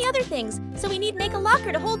 and many other things, so we need to make a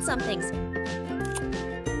locker to hold some things.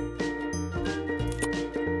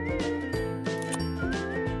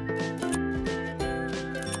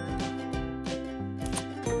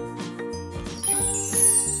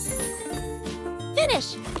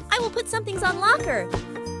 Finish! I will put some things on locker.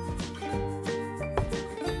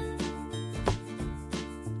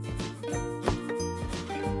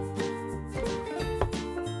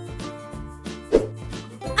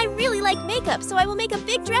 I really like makeup, so I will make a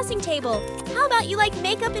big dressing table. How about you like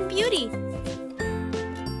makeup and beauty?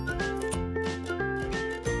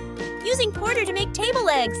 Using Porter to make table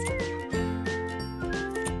legs.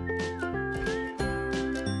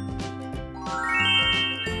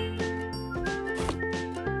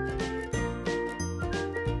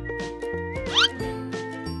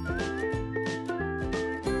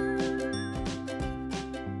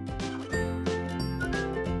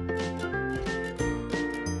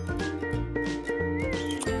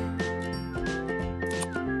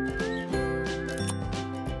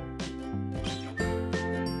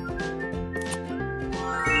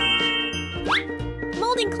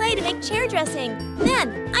 make chair dressing.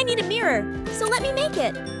 Then, I need a mirror, so let me make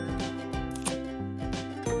it.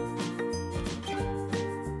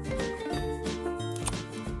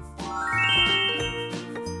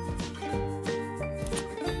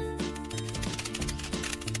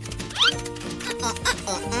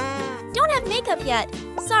 Don't have makeup yet.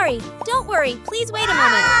 Sorry, don't worry. Please wait a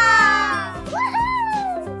moment.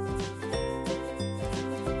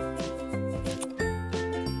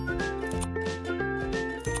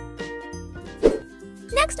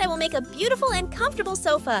 Next, I will make a beautiful and comfortable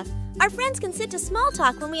sofa. Our friends can sit to small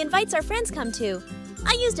talk when we invite our friends come to.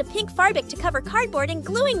 I used a pink fabric to cover cardboard and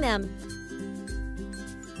gluing them.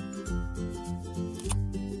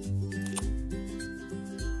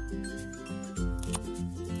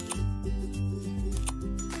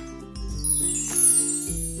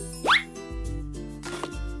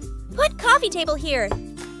 Put coffee table here.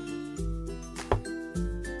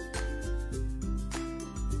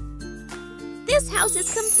 This house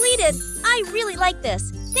is completed. I really like this.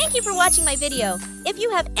 Thank you for watching my video. If you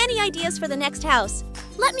have any ideas for the next house,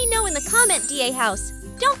 let me know in the comment, DA House.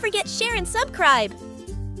 Don't forget share and subscribe.